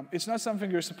 It's not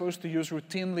something you're supposed to use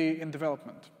routinely in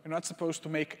development. You're not supposed to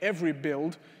make every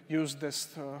build use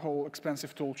this whole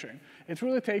expensive toolchain. It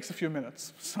really takes a few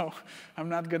minutes, so I'm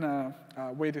not going to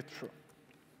wade it through.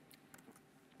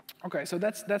 OK, so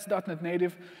that's .NET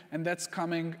Native, and that's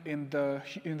coming in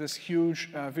this huge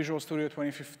Visual Studio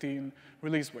 2015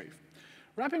 release wave.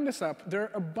 Wrapping this up, there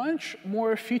are a bunch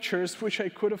more features which I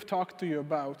could have talked to you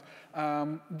about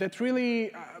that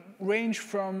really range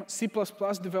from C++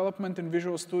 development in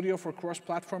Visual Studio for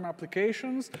cross-platform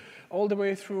applications, all the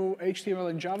way through HTML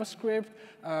and JavaScript,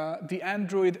 the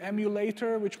Android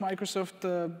emulator, which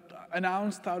Microsoft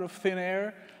announced out of thin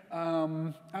air,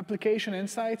 application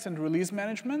insights and release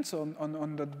management, so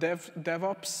on the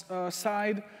DevOps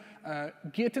side,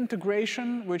 Git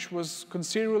integration, which was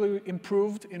considerably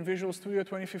improved in Visual Studio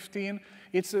 2015.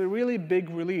 It's a really big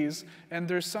release, and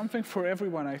there's something for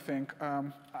everyone, I think.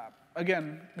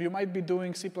 Again, you might be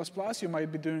doing C++, you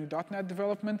might be doing .NET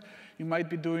development, you might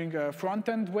be doing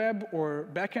front-end web or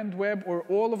back-end web or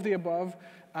all of the above,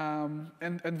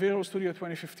 and Visual Studio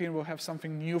 2015 will have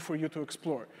something new for you to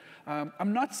explore.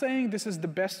 I'm not saying this is the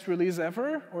best release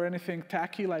ever or anything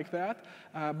tacky like that,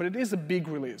 but it is a big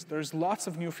release. There's lots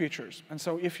of new features. And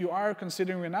so if you are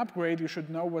considering an upgrade, you should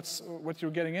know what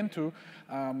you're getting into,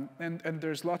 and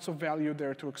there's lots of value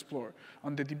there to explore.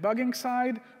 On the debugging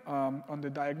side, on the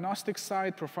diagnostic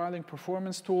side, profiling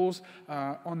performance tools,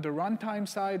 on the runtime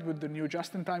side with the new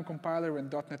just-in-time compiler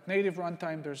and .NET Native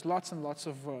runtime, there's lots and lots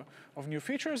of new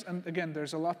features. And again,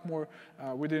 there's a lot more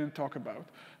we didn't talk about.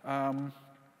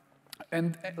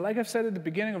 And like I've said at the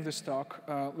beginning of this talk,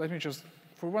 let me just,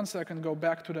 for 1 second, go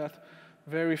back to that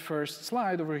very first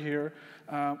slide over here.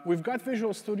 We've got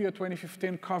Visual Studio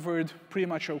 2015 covered pretty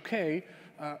much OK.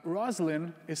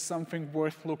 Roslyn is something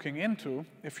worth looking into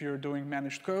if you're doing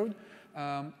managed code.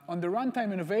 On the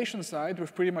runtime innovation side,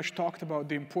 we've pretty much talked about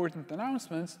the important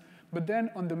announcements. But then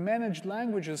on the managed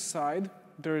languages side,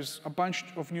 there's a bunch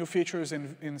of new features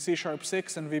in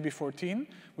C#6 and VB14,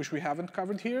 which we haven't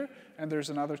covered here. And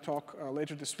there's another talk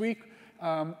later this week.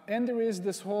 And there is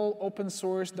this whole open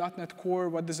source .NET Core,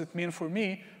 what does it mean for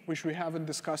me, which we haven't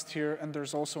discussed here. And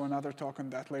there's also another talk on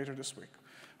that later this week.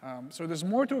 So there's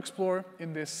more to explore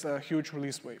in this huge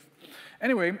release wave.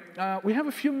 Anyway, we have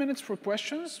a few minutes for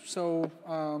questions. So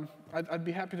I'd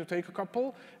be happy to take a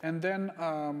couple. And then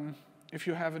if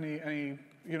you have any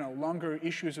longer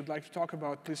issues you'd like to talk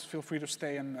about, please feel free to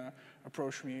stay and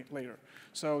approach me later.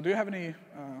 So do you have any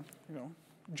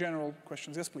general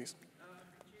questions? Yes, please.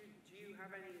 Do you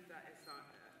have any of that SIMD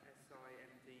code in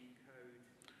C# that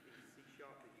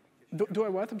you can just do I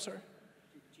what? I'm sorry?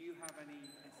 Do you have any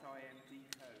SIMD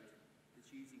code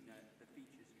that's using the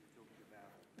features you were talking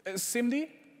about? SIMD?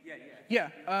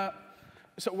 Yeah.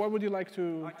 So what would you like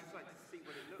to? I'd just like to see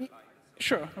what it looks like.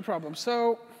 Sure, no problem.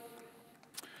 So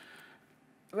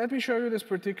let me show you this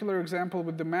particular example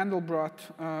with the Mandelbrot.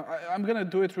 I'm going to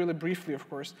do it really briefly, of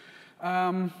course.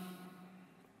 I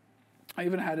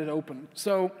even had it open.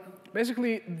 So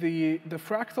basically, the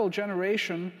fractal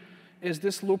generation is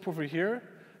this loop over here,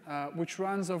 which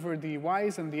runs over the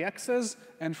y's and the x's.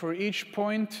 And for each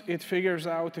point, it figures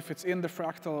out if it's in the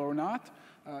fractal or not,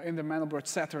 in the Mandelbrot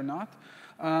set or not.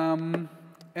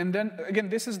 And then, again,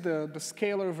 this is the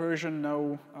scalar version,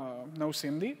 no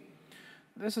SIMD.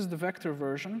 This is the vector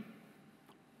version.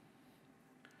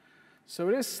 So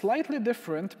it is slightly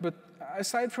different, but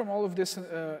aside from all of these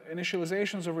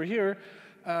initializations over here,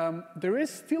 There is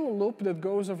still a loop that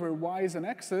goes over y's and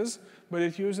x's, but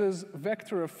it uses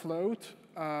vector of float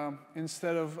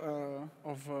instead of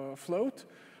float.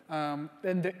 And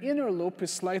the inner loop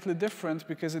is slightly different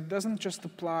because it doesn't just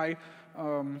apply,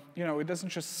 it doesn't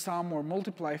just sum or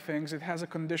multiply things. It has a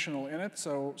conditional in it,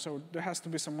 so there has to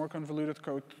be some more convoluted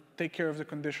code to take care of the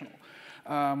conditional.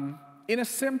 In a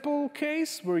simple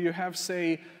case where you have,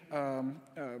 say,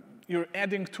 you're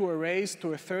adding two arrays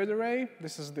to a third array,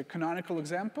 this is the canonical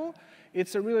example,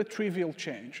 it's a really trivial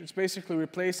change. It's basically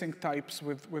replacing types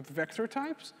with vector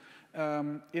types.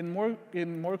 In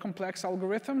more complex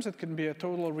algorithms, it can be a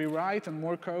total rewrite and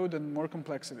more code and more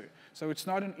complexity. So it's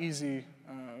not an easy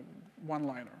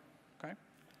one-liner, okay?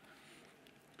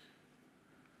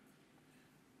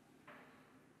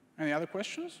 Any other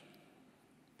questions?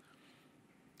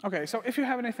 OK, so if you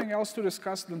have anything else to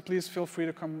discuss, then please feel free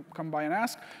to come by and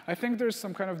ask. I think there's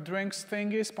some kind of drinks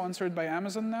thingy sponsored by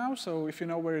Amazon now. So if you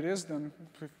know where it is, then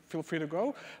feel free to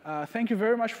go. Thank you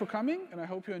very much for coming. And I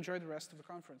hope you enjoy the rest of the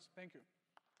conference. Thank you.